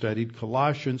when we studied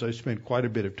Colossians, I spent quite a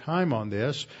bit of time on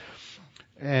this,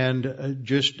 and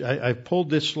I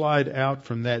pulled this slide out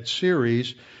from that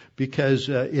series because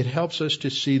it helps us to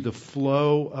see the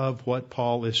flow of what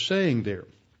Paul is saying there.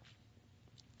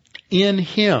 In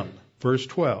Him, verse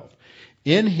 12,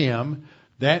 in Him,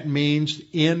 that means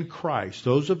in Christ.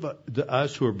 Those of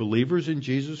us who are believers in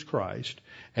Jesus Christ,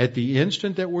 at the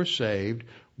instant that we're saved,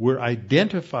 we're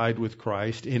identified with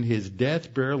Christ in His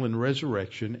death, burial, and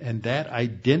resurrection, and that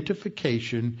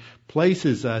identification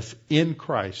places us in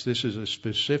Christ. This is a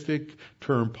specific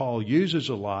term Paul uses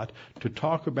a lot to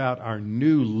talk about our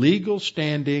new legal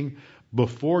standing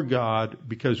before God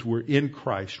because we're in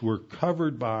Christ. We're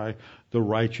covered by the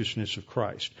righteousness of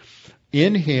Christ.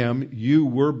 In Him you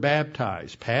were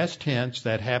baptized. Past tense,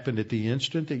 that happened at the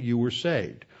instant that you were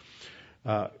saved.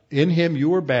 In Him you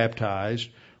were baptized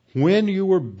when you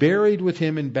were buried with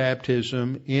Him in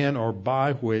baptism, in or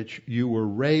by which you were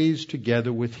raised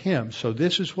together with Him. So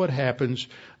this is what happens.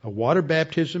 A water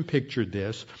baptism pictured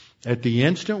this. At the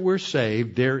instant we're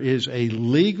saved, there is a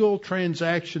legal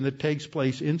transaction that takes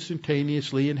place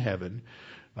instantaneously in heaven.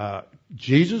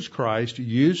 Jesus Christ,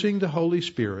 using the Holy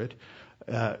Spirit,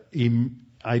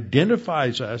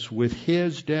 identifies us with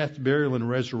His death, burial, and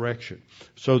resurrection.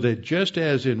 So that just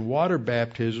as in water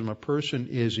baptism, a person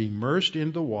is immersed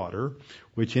in the water,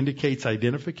 which indicates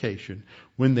identification,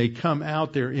 when they come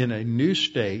out, they're in a new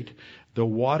state. The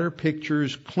water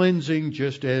pictures cleansing,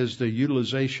 just as the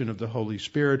utilization of the Holy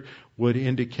Spirit would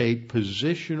indicate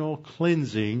positional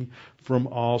cleansing from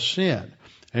all sin.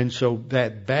 And so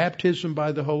that baptism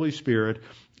by the Holy Spirit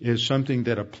is something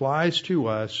that applies to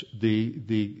us,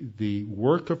 the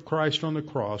work of Christ on the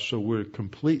cross, so we're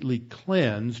completely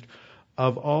cleansed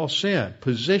of all sin.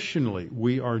 Positionally,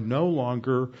 we are no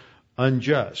longer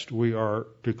unjust. We are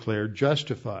declared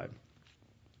justified.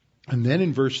 And then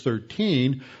in verse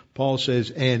 13, Paul says,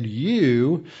 and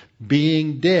you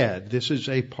being dead. This is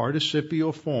a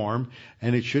participial form,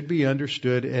 and it should be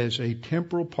understood as a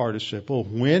temporal participle.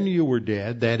 When you were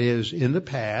dead, that is, in the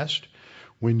past,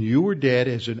 when you were dead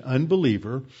as an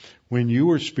unbeliever, when you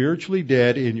were spiritually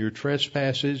dead in your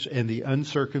trespasses and the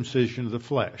uncircumcision of the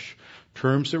flesh.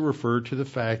 Terms that refer to the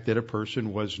fact that a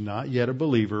person was not yet a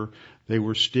believer. They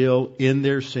were still in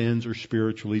their sins or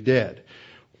spiritually dead.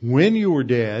 When you were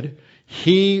dead,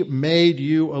 He made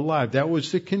you alive. That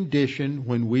was the condition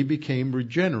when we became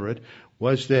regenerate,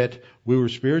 was that we were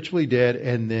spiritually dead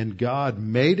and then God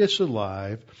made us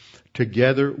alive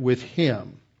together with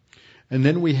Him. And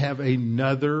then we have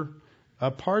another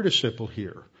participle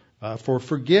here for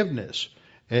forgiveness.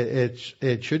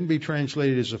 It shouldn't be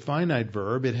translated as a finite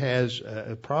verb. It has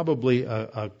probably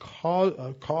a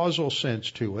causal sense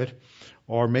to it,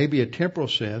 or maybe a temporal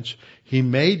sense. He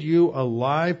made you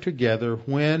alive together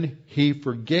when He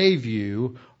forgave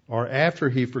you, or after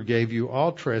He forgave you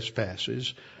all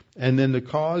trespasses. And then the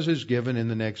cause is given in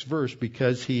the next verse,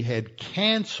 because He had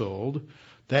canceled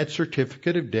that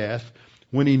certificate of death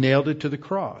when He nailed it to the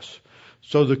cross.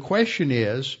 So the question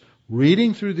is,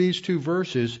 reading through these two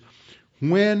verses,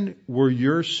 when were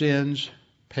your sins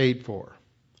paid for?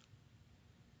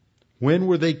 When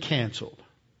were they canceled?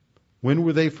 When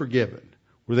were they forgiven?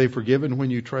 Were they forgiven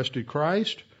when you trusted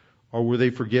Christ, or were they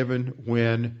forgiven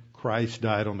when Christ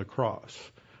died on the cross?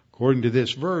 According to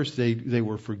this verse, they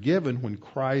were forgiven when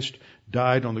Christ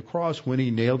died on the cross, when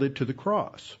He nailed it to the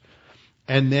cross.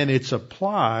 And then it's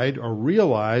applied or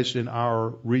realized in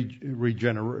our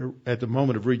at the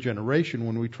moment of regeneration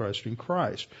when we trust in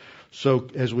Christ. So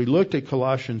as we looked at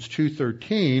Colossians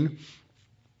 2:13,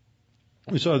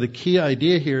 we saw the key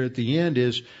idea here at the end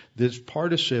is this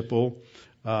participle,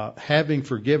 having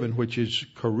forgiven, which is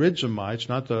charizomai. It's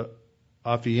not the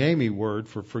aphiemi word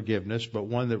for forgiveness, but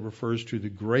one that refers to the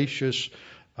gracious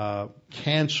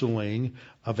canceling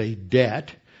of a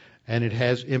debt. And it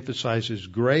emphasizes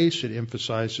grace. It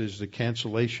emphasizes the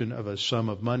cancellation of a sum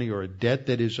of money or a debt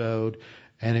that is owed.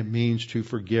 And it means to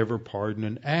forgive or pardon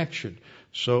an action.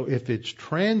 So if it's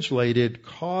translated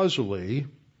causally,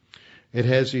 it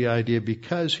has the idea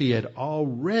because He had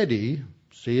already,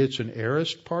 see, it's an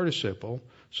aorist participle,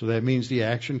 so that means the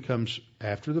action comes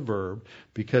after the verb,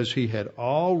 because He had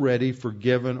already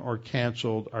forgiven or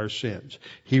canceled our sins.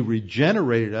 He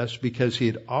regenerated us because He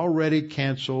had already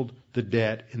canceled the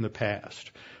debt in the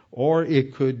past. Or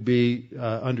it could be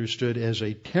understood as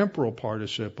a temporal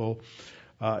participle.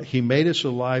 He made us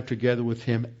alive together with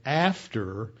Him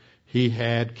after He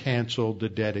had canceled the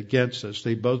debt against us.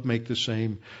 They both make the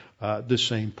same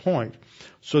point.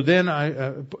 So then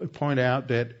I point out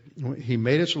that He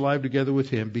made us alive together with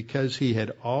Him because He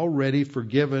had already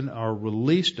forgiven or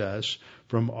released us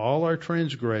from all our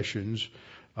transgressions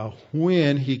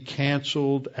when He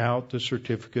canceled out the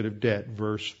certificate of debt,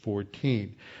 verse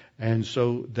 14. And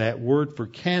so that word for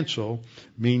cancel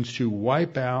means to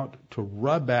wipe out, to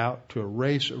rub out, to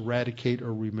erase, eradicate,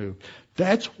 or remove.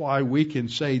 That's why we can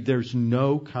say there's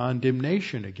no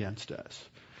condemnation against us.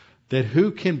 That who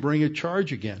can bring a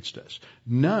charge against us?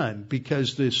 None,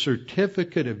 because the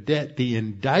certificate of debt, the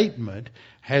indictment,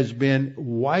 has been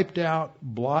wiped out,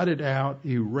 blotted out,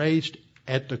 erased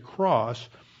at the cross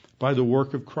by the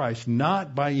work of Christ,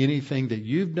 not by anything that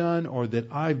you've done or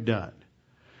that I've done.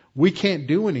 We can't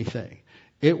do anything.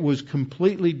 It was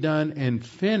completely done and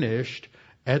finished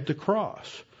at the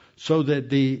cross, so that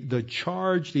the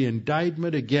charge, the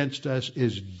indictment against us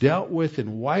is dealt with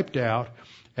and wiped out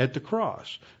at the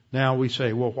cross. Now we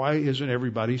say, well, why isn't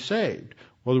everybody saved?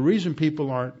 Well, the reason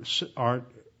people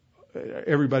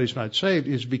everybody's not saved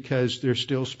is because they're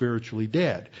still spiritually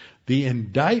dead. The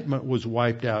indictment was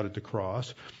wiped out at the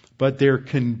cross, but their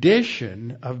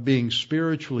condition of being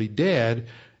spiritually dead,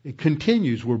 it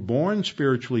continues. We're born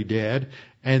spiritually dead,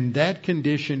 and that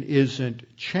condition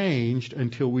isn't changed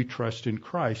until we trust in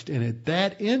Christ. And at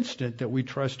that instant that we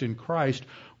trust in Christ,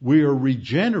 we are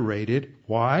regenerated.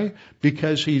 Why?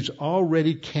 Because He's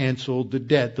already canceled the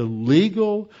debt. The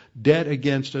legal debt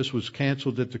against us was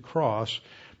canceled at the cross,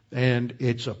 and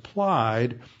it's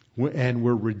applied, and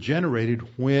we're regenerated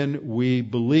when we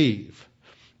believe.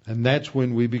 And that's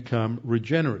when we become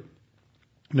regenerate.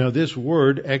 Now this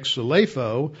word,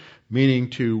 exalefo, meaning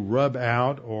to rub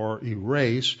out or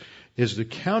erase, is the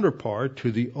counterpart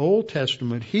to the Old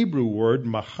Testament Hebrew word,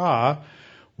 maha,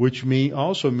 which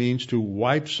also means to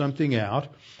wipe something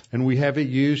out. And we have it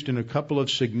used in a couple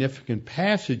of significant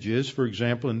passages. For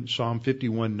example, in Psalm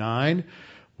 51:9,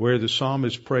 where the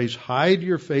psalmist prays, "Hide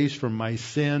your face from my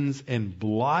sins and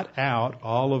blot out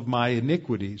all of my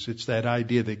iniquities." It's that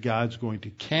idea that God's going to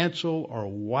cancel or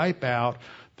wipe out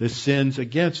the sins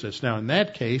against us. Now, in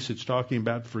that case, it's talking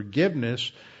about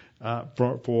forgiveness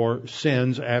for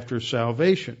sins after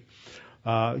salvation.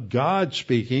 God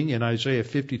speaking in Isaiah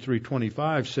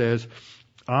 53:25 says,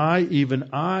 "I, even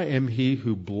I, am he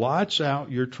who blots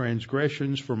out your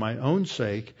transgressions for my own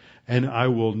sake, and I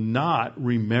will not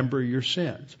remember your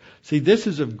sins." See, this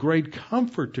is of great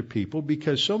comfort to people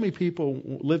because so many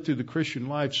people live through the Christian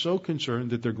life so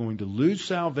concerned that they're going to lose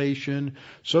salvation,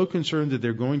 so concerned that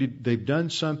they've done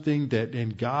something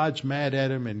and God's mad at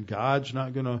them and God's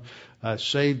not going to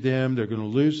save them. They're going to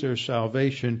lose their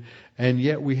salvation. And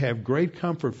yet we have great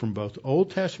comfort from both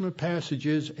Old Testament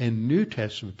passages and New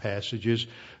Testament passages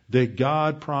that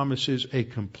God promises a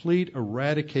complete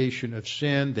eradication of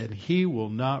sin, that He will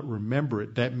not remember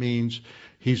it. That means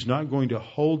He's not going to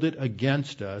hold it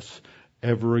against us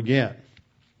ever again.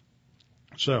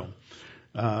 So,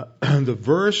 the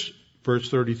verse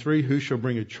 33, "Who shall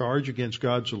bring a charge against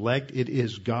God's elect? It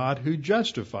is God who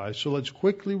justifies." So let's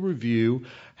quickly review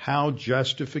how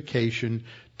justification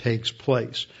takes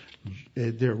place.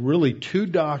 There are really two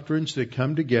doctrines that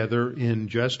come together in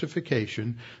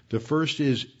justification. The first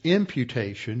is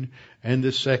imputation, and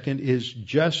the second is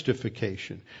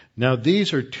justification. Now,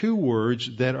 these are two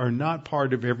words that are not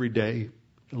part of everyday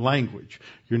language.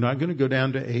 You're not going to go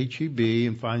down to H-E-B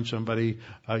and find somebody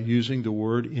using the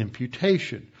word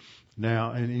imputation.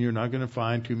 Now, and you're not going to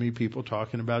find too many people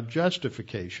talking about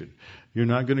justification. You're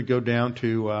not going to go down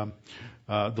to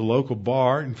the local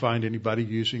bar and find anybody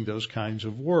using those kinds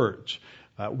of words.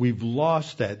 We've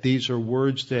lost that. These are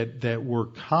words that were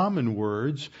common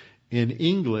words in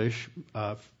English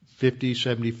 50,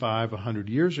 75, 100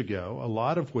 years ago, a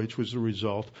lot of which was the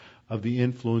result of the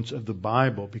influence of the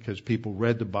Bible, because people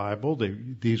read the Bible.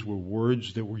 These were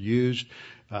words that were used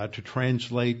to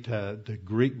translate the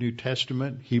Greek New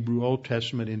Testament, Hebrew Old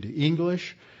Testament into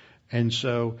English. And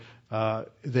so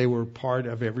they were part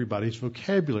of everybody's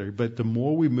vocabulary. But the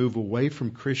more we move away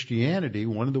from Christianity,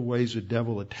 one of the ways the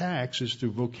devil attacks is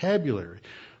through vocabulary.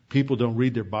 People don't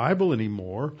read their Bible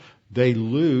anymore. They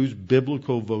lose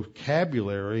biblical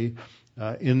vocabulary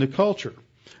in the culture.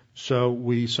 So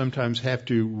we sometimes have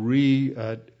to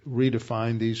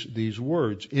redefine these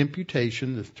words.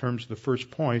 Imputation, in terms of the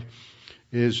first point,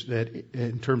 is that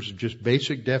in terms of just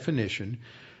basic definition,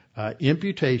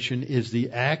 imputation is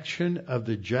the action of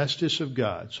the justice of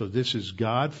God. So this is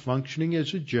God functioning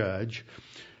as a judge,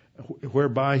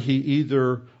 whereby He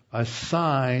either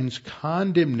assigns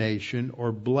condemnation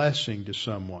or blessing to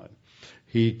someone.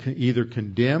 He either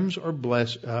condemns or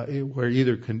where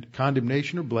either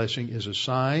condemnation or blessing is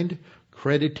assigned,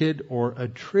 credited, or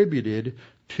attributed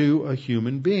to a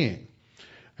human being.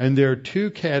 And there are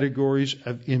two categories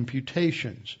of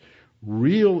imputations: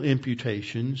 real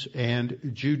imputations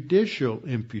and judicial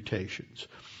imputations.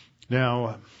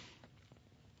 Now,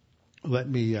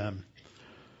 you're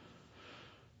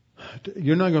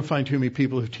not going to find too many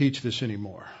people who teach this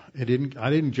anymore. I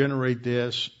didn't generate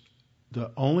this. The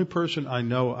only person I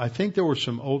know, I think there were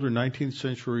some older 19th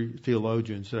century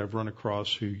theologians that I've run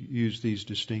across who used these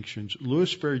distinctions.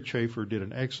 Louis Sperry Chafer did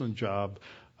an excellent job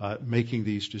making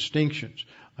these distinctions.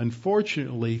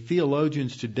 Unfortunately,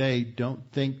 theologians today don't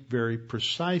think very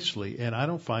precisely, and I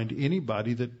don't find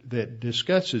anybody that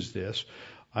discusses this.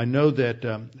 I know that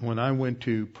when I went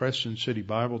to Preston City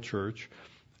Bible Church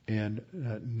in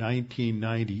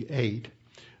 1998,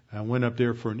 I went up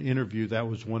there for an interview. That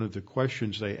was one of the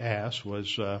questions they asked,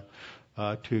 was to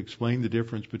explain the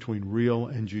difference between real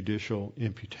and judicial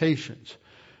imputations.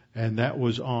 And that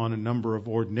was on a number of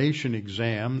ordination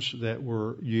exams that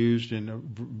were used in a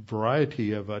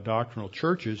variety of doctrinal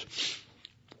churches.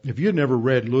 If you had never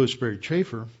read Louis Sperry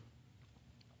Chafer,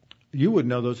 you would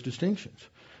know those distinctions.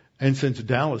 And since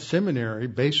Dallas Seminary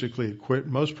basically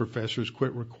most professors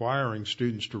quit requiring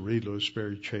students to read Louis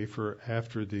Sperry Chafer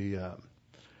after the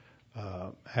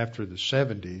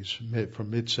 70s, from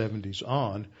mid-70s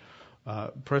on,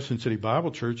 Preston City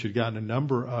Bible Church had gotten a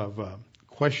number of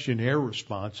questionnaire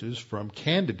responses from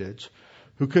candidates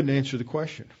who couldn't answer the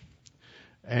question.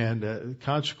 And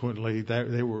consequently,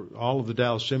 they were all of the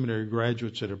Dallas Seminary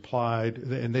graduates that applied,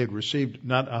 and they had received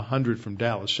not 100 from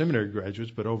Dallas Seminary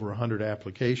graduates, but over 100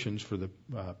 applications for the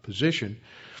position.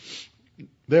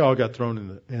 They all got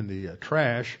thrown in the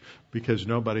trash because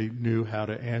nobody knew how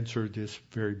to answer this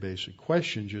very basic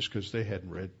question just because they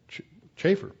hadn't read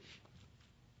Chafer.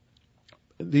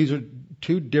 These are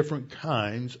two different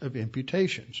kinds of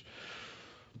imputations.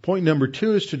 Point number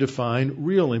 2 is to define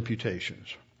real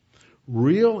imputations.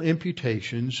 Real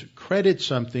imputations credit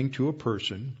something to a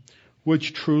person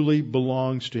which truly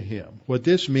belongs to him. What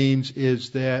this means is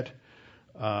that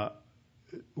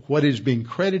what is being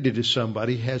credited to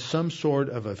somebody has some sort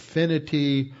of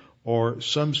affinity or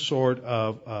some sort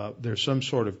of there's some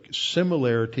sort of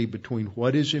similarity between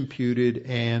what is imputed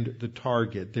and the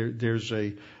target. There's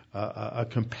a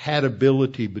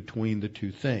compatibility between the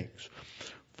two things.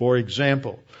 For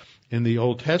example, in the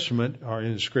Old Testament, or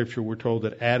in the Scripture, we're told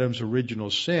that Adam's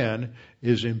original sin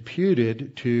is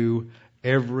imputed to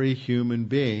every human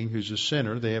being who's a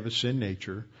sinner. They have a sin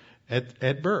nature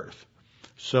at birth.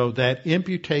 So that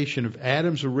imputation of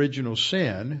Adam's original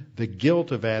sin, the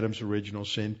guilt of Adam's original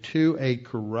sin, to a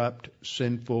corrupt,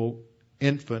 sinful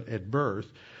infant at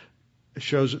birth,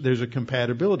 shows that there's a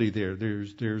compatibility there.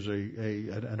 There's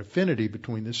an affinity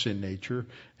between the sin nature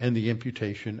and the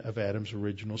imputation of Adam's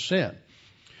original sin.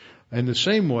 In the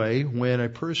same way, when a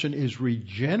person is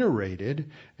regenerated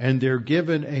and they're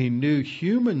given a new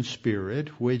human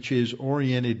spirit which is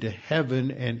oriented to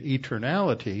heaven and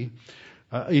eternality,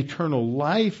 eternal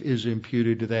life is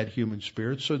imputed to that human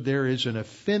spirit, so there is an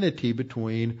affinity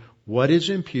between what is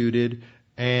imputed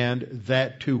and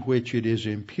that to which it is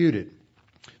imputed.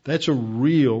 That's a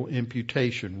real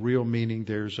imputation. Real meaning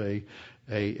there's a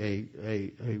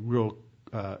real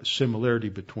similarity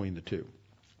between the two.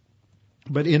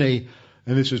 But and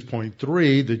this is point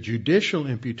 3, the judicial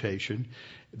imputation,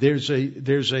 there's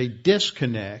a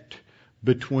disconnect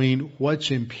between what's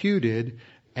imputed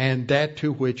and that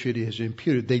to which it is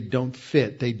imputed. They don't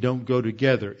fit. They don't go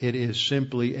together. It is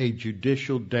simply a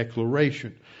judicial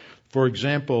declaration. For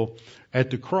example, at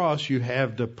the cross you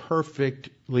have the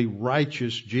perfectly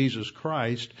righteous Jesus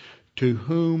Christ, to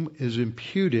whom is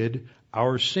imputed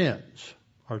our sins,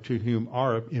 or to whom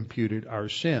are imputed our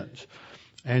sins.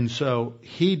 And so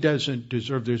he doesn't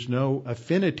deserve, there's no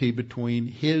affinity between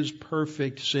his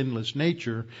perfect sinless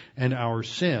nature and our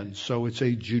sins. So it's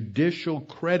a judicial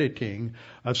crediting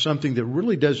of something that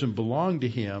really doesn't belong to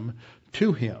him.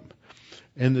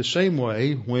 In the same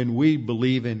way, when we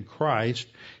believe in Christ,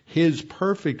 his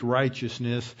perfect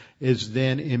righteousness is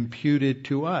then imputed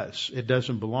to us. It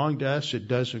doesn't belong to us. It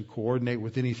doesn't coordinate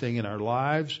with anything in our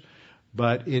lives,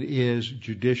 but it is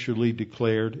judicially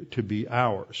declared to be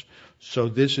ours. So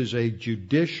this is a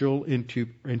judicial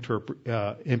imputation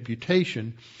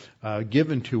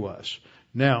given to us.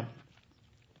 Now,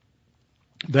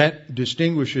 that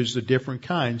distinguishes the different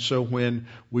kinds. So when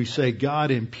we say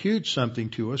God imputes something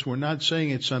to us, we're not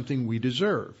saying it's something we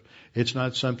deserve. It's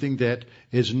not something that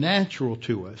is natural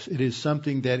to us. It is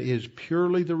something that is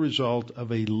purely the result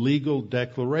of a legal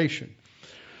declaration.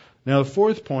 Now, the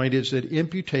fourth point is that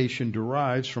imputation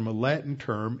derives from a Latin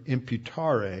term,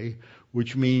 imputare,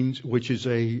 it's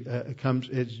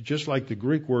just like the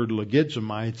Greek word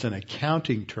logizomai. It's an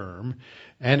accounting term,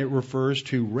 and it refers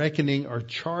to reckoning or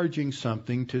charging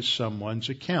something to someone's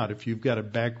account. If you've got a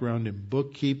background in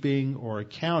bookkeeping or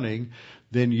accounting,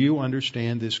 then you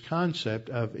understand this concept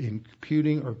of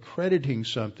imputing or crediting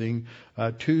something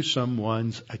to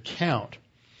someone's account.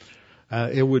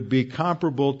 It would be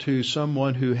comparable to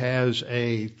someone who has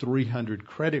a 300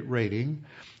 credit rating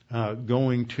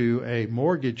going to a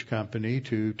mortgage company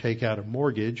to take out a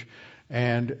mortgage,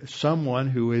 and someone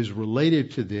who is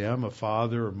related to them, a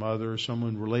father or mother or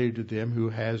someone related to them who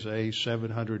has a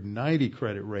 790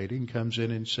 credit rating, comes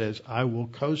in and says, I will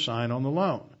co-sign on the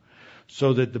loan.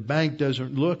 So that the bank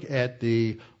doesn't look at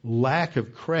the lack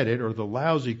of credit or the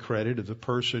lousy credit of the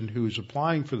person who's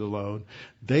applying for the loan.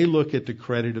 They look at the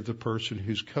credit of the person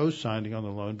who's co-signing on the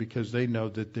loan, because they know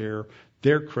that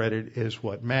their credit is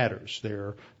what matters.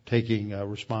 They're taking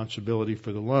responsibility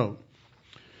for the loan.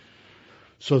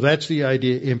 So that's the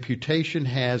idea. Imputation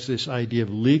has this idea of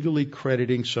legally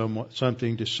crediting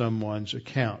something to someone's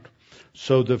account.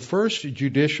 So the first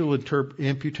judicial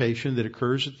imputation that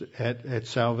occurs at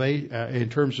salvation, in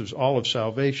terms of all of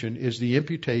salvation, is the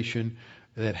imputation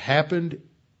that happened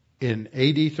in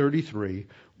AD 33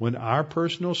 when our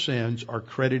personal sins are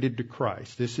credited to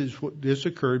Christ. This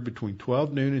occurred between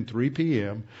 12 noon and 3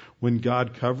 p.m. when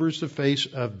God covers the face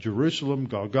of Jerusalem,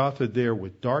 Golgotha there,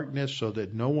 with darkness so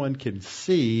that no one can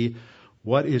see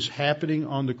what is happening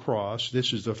on the cross.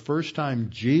 This is the first time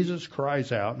Jesus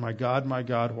cries out, my God,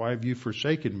 why have you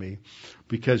forsaken me?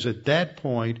 Because at that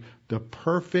point, the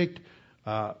perfect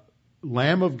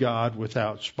Lamb of God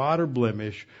without spot or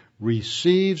blemish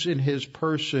receives in his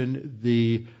person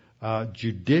the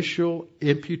judicial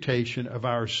imputation of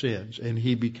our sins, and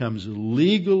he becomes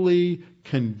legally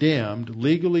condemned,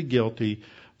 legally guilty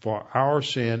for our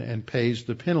sin and pays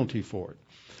the penalty for it.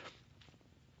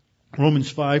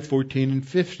 Romans 5:14 and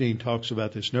 15 talks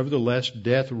about this. Nevertheless,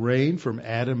 death reigned from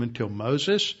Adam until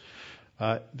Moses.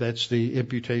 That's the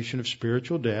imputation of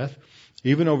spiritual death,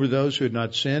 even over those who had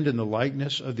not sinned in the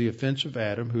likeness of the offense of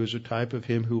Adam, who is a type of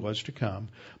him who was to come.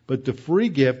 But the free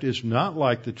gift is not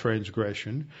like the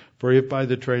transgression, for if by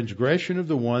the transgression of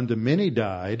the one the many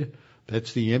died,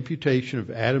 that's the imputation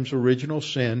of Adam's original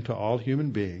sin to all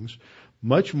human beings,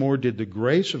 much more did the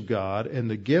grace of God and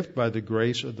the gift by the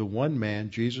grace of the one man,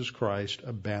 Jesus Christ,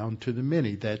 abound to the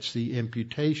many. That's the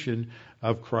imputation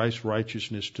of Christ's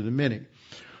righteousness to the many.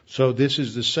 So this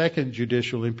is the second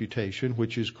judicial imputation,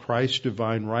 which is Christ's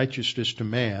divine righteousness to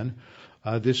man.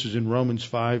 This is in Romans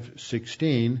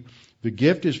 5:16. The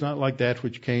gift is not like that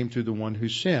which came through the one who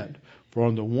sinned. For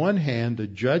on the one hand, the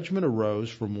judgment arose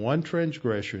from one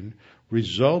transgression,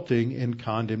 resulting in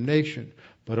condemnation.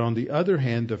 But on the other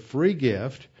hand, the free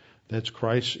gift, that's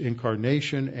Christ's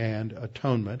incarnation and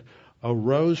atonement,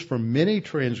 arose from many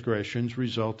transgressions,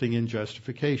 resulting in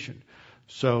justification.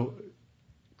 So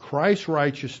Christ's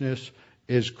righteousness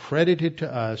is credited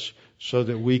to us so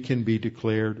that we can be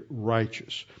declared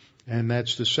righteous. And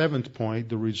that's the seventh point.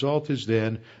 The result is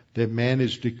then that man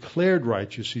is declared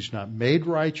righteous. He's not made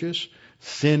righteous.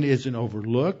 Sin isn't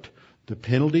overlooked. The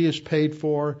penalty is paid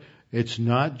for. It's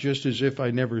not just as if I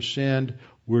never sinned.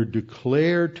 We're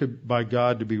declared by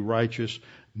God to be righteous,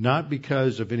 not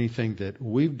because of anything that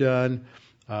we've done,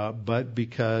 but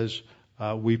because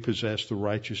we possess the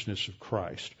righteousness of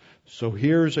Christ. So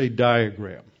here's a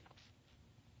diagram.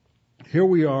 Here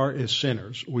we are as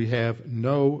sinners. We have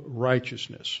no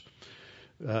righteousness.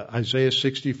 Isaiah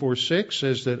 64:6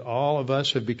 says that all of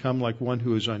us have become like one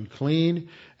who is unclean,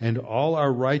 and all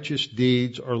our righteous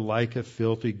deeds are like a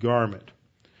filthy garment.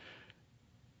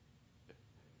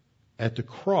 At the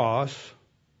cross,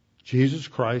 Jesus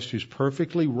Christ, who's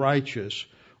perfectly righteous,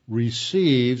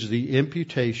 receives the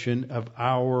imputation of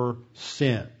our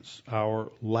sins,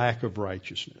 our lack of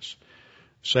righteousness.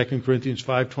 2 Corinthians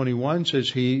 5:21 says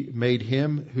he made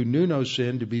him who knew no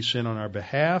sin to be sin on our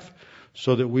behalf,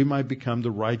 so that we might become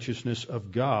the righteousness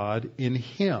of God in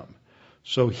him.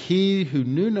 So he who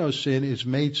knew no sin is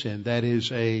made sin. That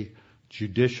is a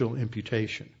judicial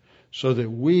imputation. So that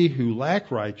we who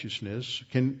lack righteousness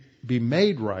can be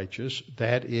made righteous.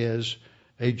 That is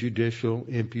a judicial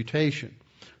imputation.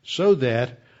 So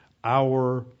that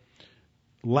our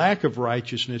lack of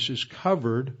righteousness is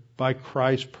covered by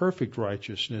Christ's perfect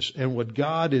righteousness. And what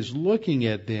God is looking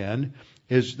at then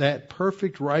is that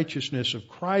perfect righteousness of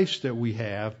Christ that we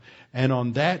have, and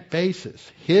on that basis,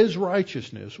 his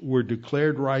righteousness, we're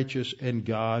declared righteous and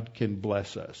God can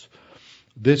bless us.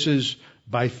 This is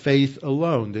by faith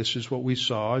alone. This is what we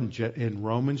saw in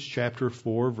Romans chapter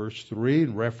 4, verse 3,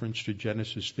 in reference to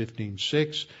Genesis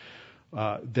 15:6.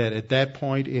 That at that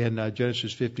point in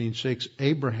Genesis 15:6,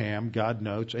 Abraham, God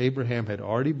notes, Abraham had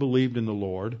already believed in the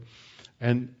Lord,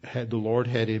 and the Lord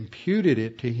had imputed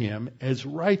it to him as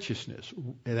righteousness.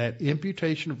 And that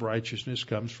imputation of righteousness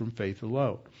comes from faith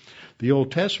alone. The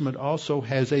Old Testament also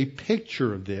has a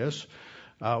picture of this,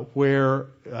 where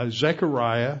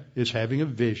Zechariah is having a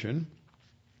vision,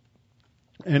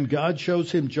 and God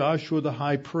shows him Joshua the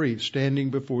high priest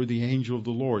standing before the angel of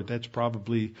the Lord. That's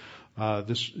probably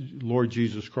this Lord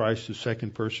Jesus Christ, the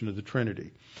second person of the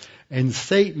Trinity. And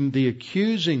Satan, the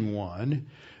accusing one,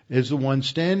 is the one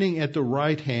standing at the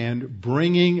right hand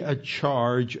bringing a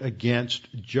charge against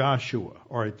Joshua,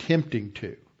 or attempting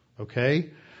to. Okay?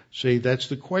 See, that's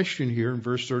the question here in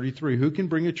verse 33. Who can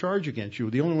bring a charge against you?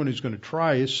 The only one who's going to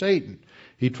try is Satan.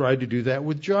 He tried to do that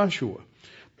with Joshua.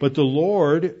 But the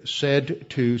Lord said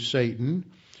to Satan,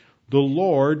 "The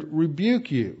Lord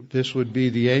rebuke you." This would be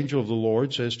the angel of the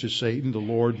Lord says to Satan, the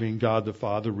Lord being God the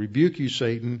Father, "Rebuke you,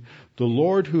 Satan. The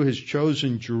Lord who has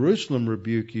chosen Jerusalem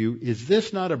rebuke you. Is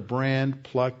this not a brand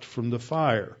plucked from the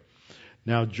fire?"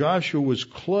 Now Joshua was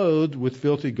clothed with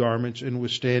filthy garments and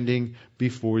was standing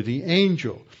before the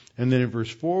angel. And then in verse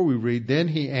 4 we read, "Then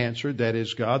he answered," that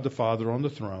is God the Father on the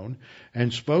throne,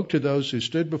 "and spoke to those who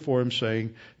stood before him,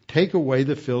 saying, Take away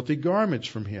the filthy garments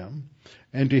from him.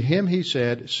 And to him he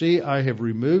said, See, I have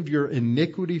removed your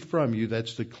iniquity from you,"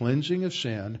 that's the cleansing of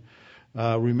sin,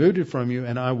 "removed it from you,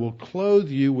 and I will clothe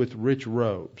you with rich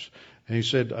robes." And he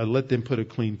said, "I let them put a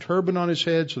clean turban on his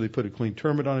head." So they put a clean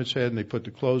turban on his head, and they put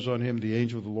the clothes on him. The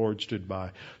angel of the Lord stood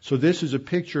by. So this is a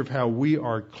picture of how we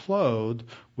are clothed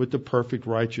with the perfect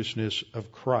righteousness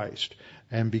of Christ.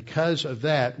 And because of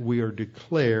that, we are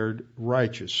declared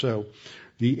righteous. So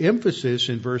the emphasis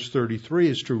in verse 33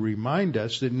 is to remind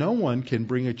us that no one can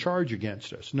bring a charge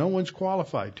against us. No one's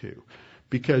qualified to.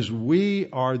 because we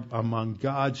are among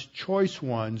God's choice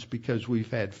ones because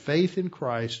we've had faith in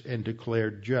Christ and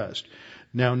declared just.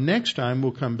 Now, next time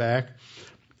we'll come back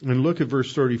and look at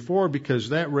verse 34 because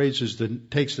that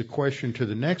takes the question to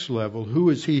the next level. Who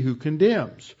is he who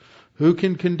condemns? Who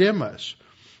can condemn us?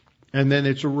 And then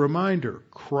it's a reminder.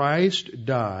 Christ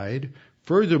died.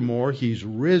 Furthermore, he's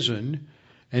risen.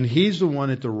 And he's the one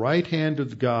at the right hand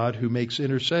of God who makes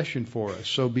intercession for us.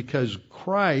 So because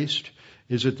Christ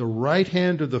is at the right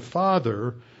hand of the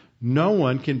Father, no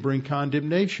one can bring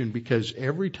condemnation because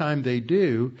every time they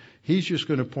do, he's just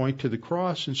going to point to the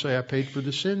cross and say, I paid for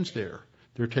the sins there.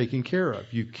 They're taken care of.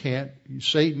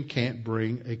 Satan can't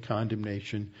bring a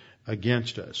condemnation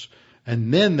against us.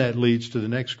 And then that leads to the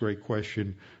next great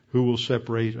question, who will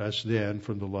separate us then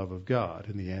from the love of God?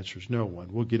 And the answer is no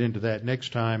one. We'll get into that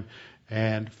next time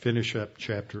and finish up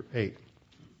chapter 8.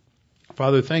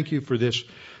 Father, thank you for this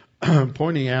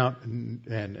pointing out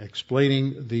and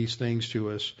explaining these things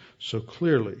to us so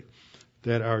clearly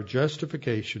that our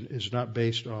justification is not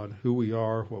based on who we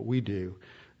are, what we do.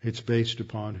 It's based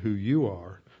upon who you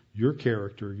are, your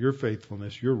character, your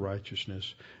faithfulness, your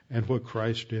righteousness, and what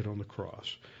Christ did on the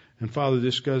cross. And Father,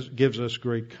 this gives us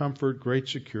great comfort, great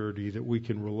security that we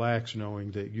can relax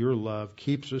knowing that your love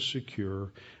keeps us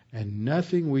secure and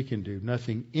nothing we can do,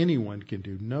 nothing anyone can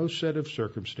do, no set of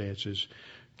circumstances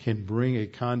can bring a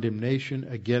condemnation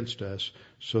against us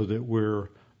so that we're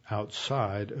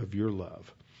outside of your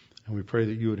love. And we pray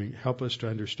that you would help us to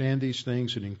understand these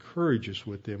things and encourage us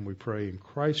with them. We pray in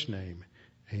Christ's name.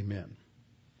 Amen.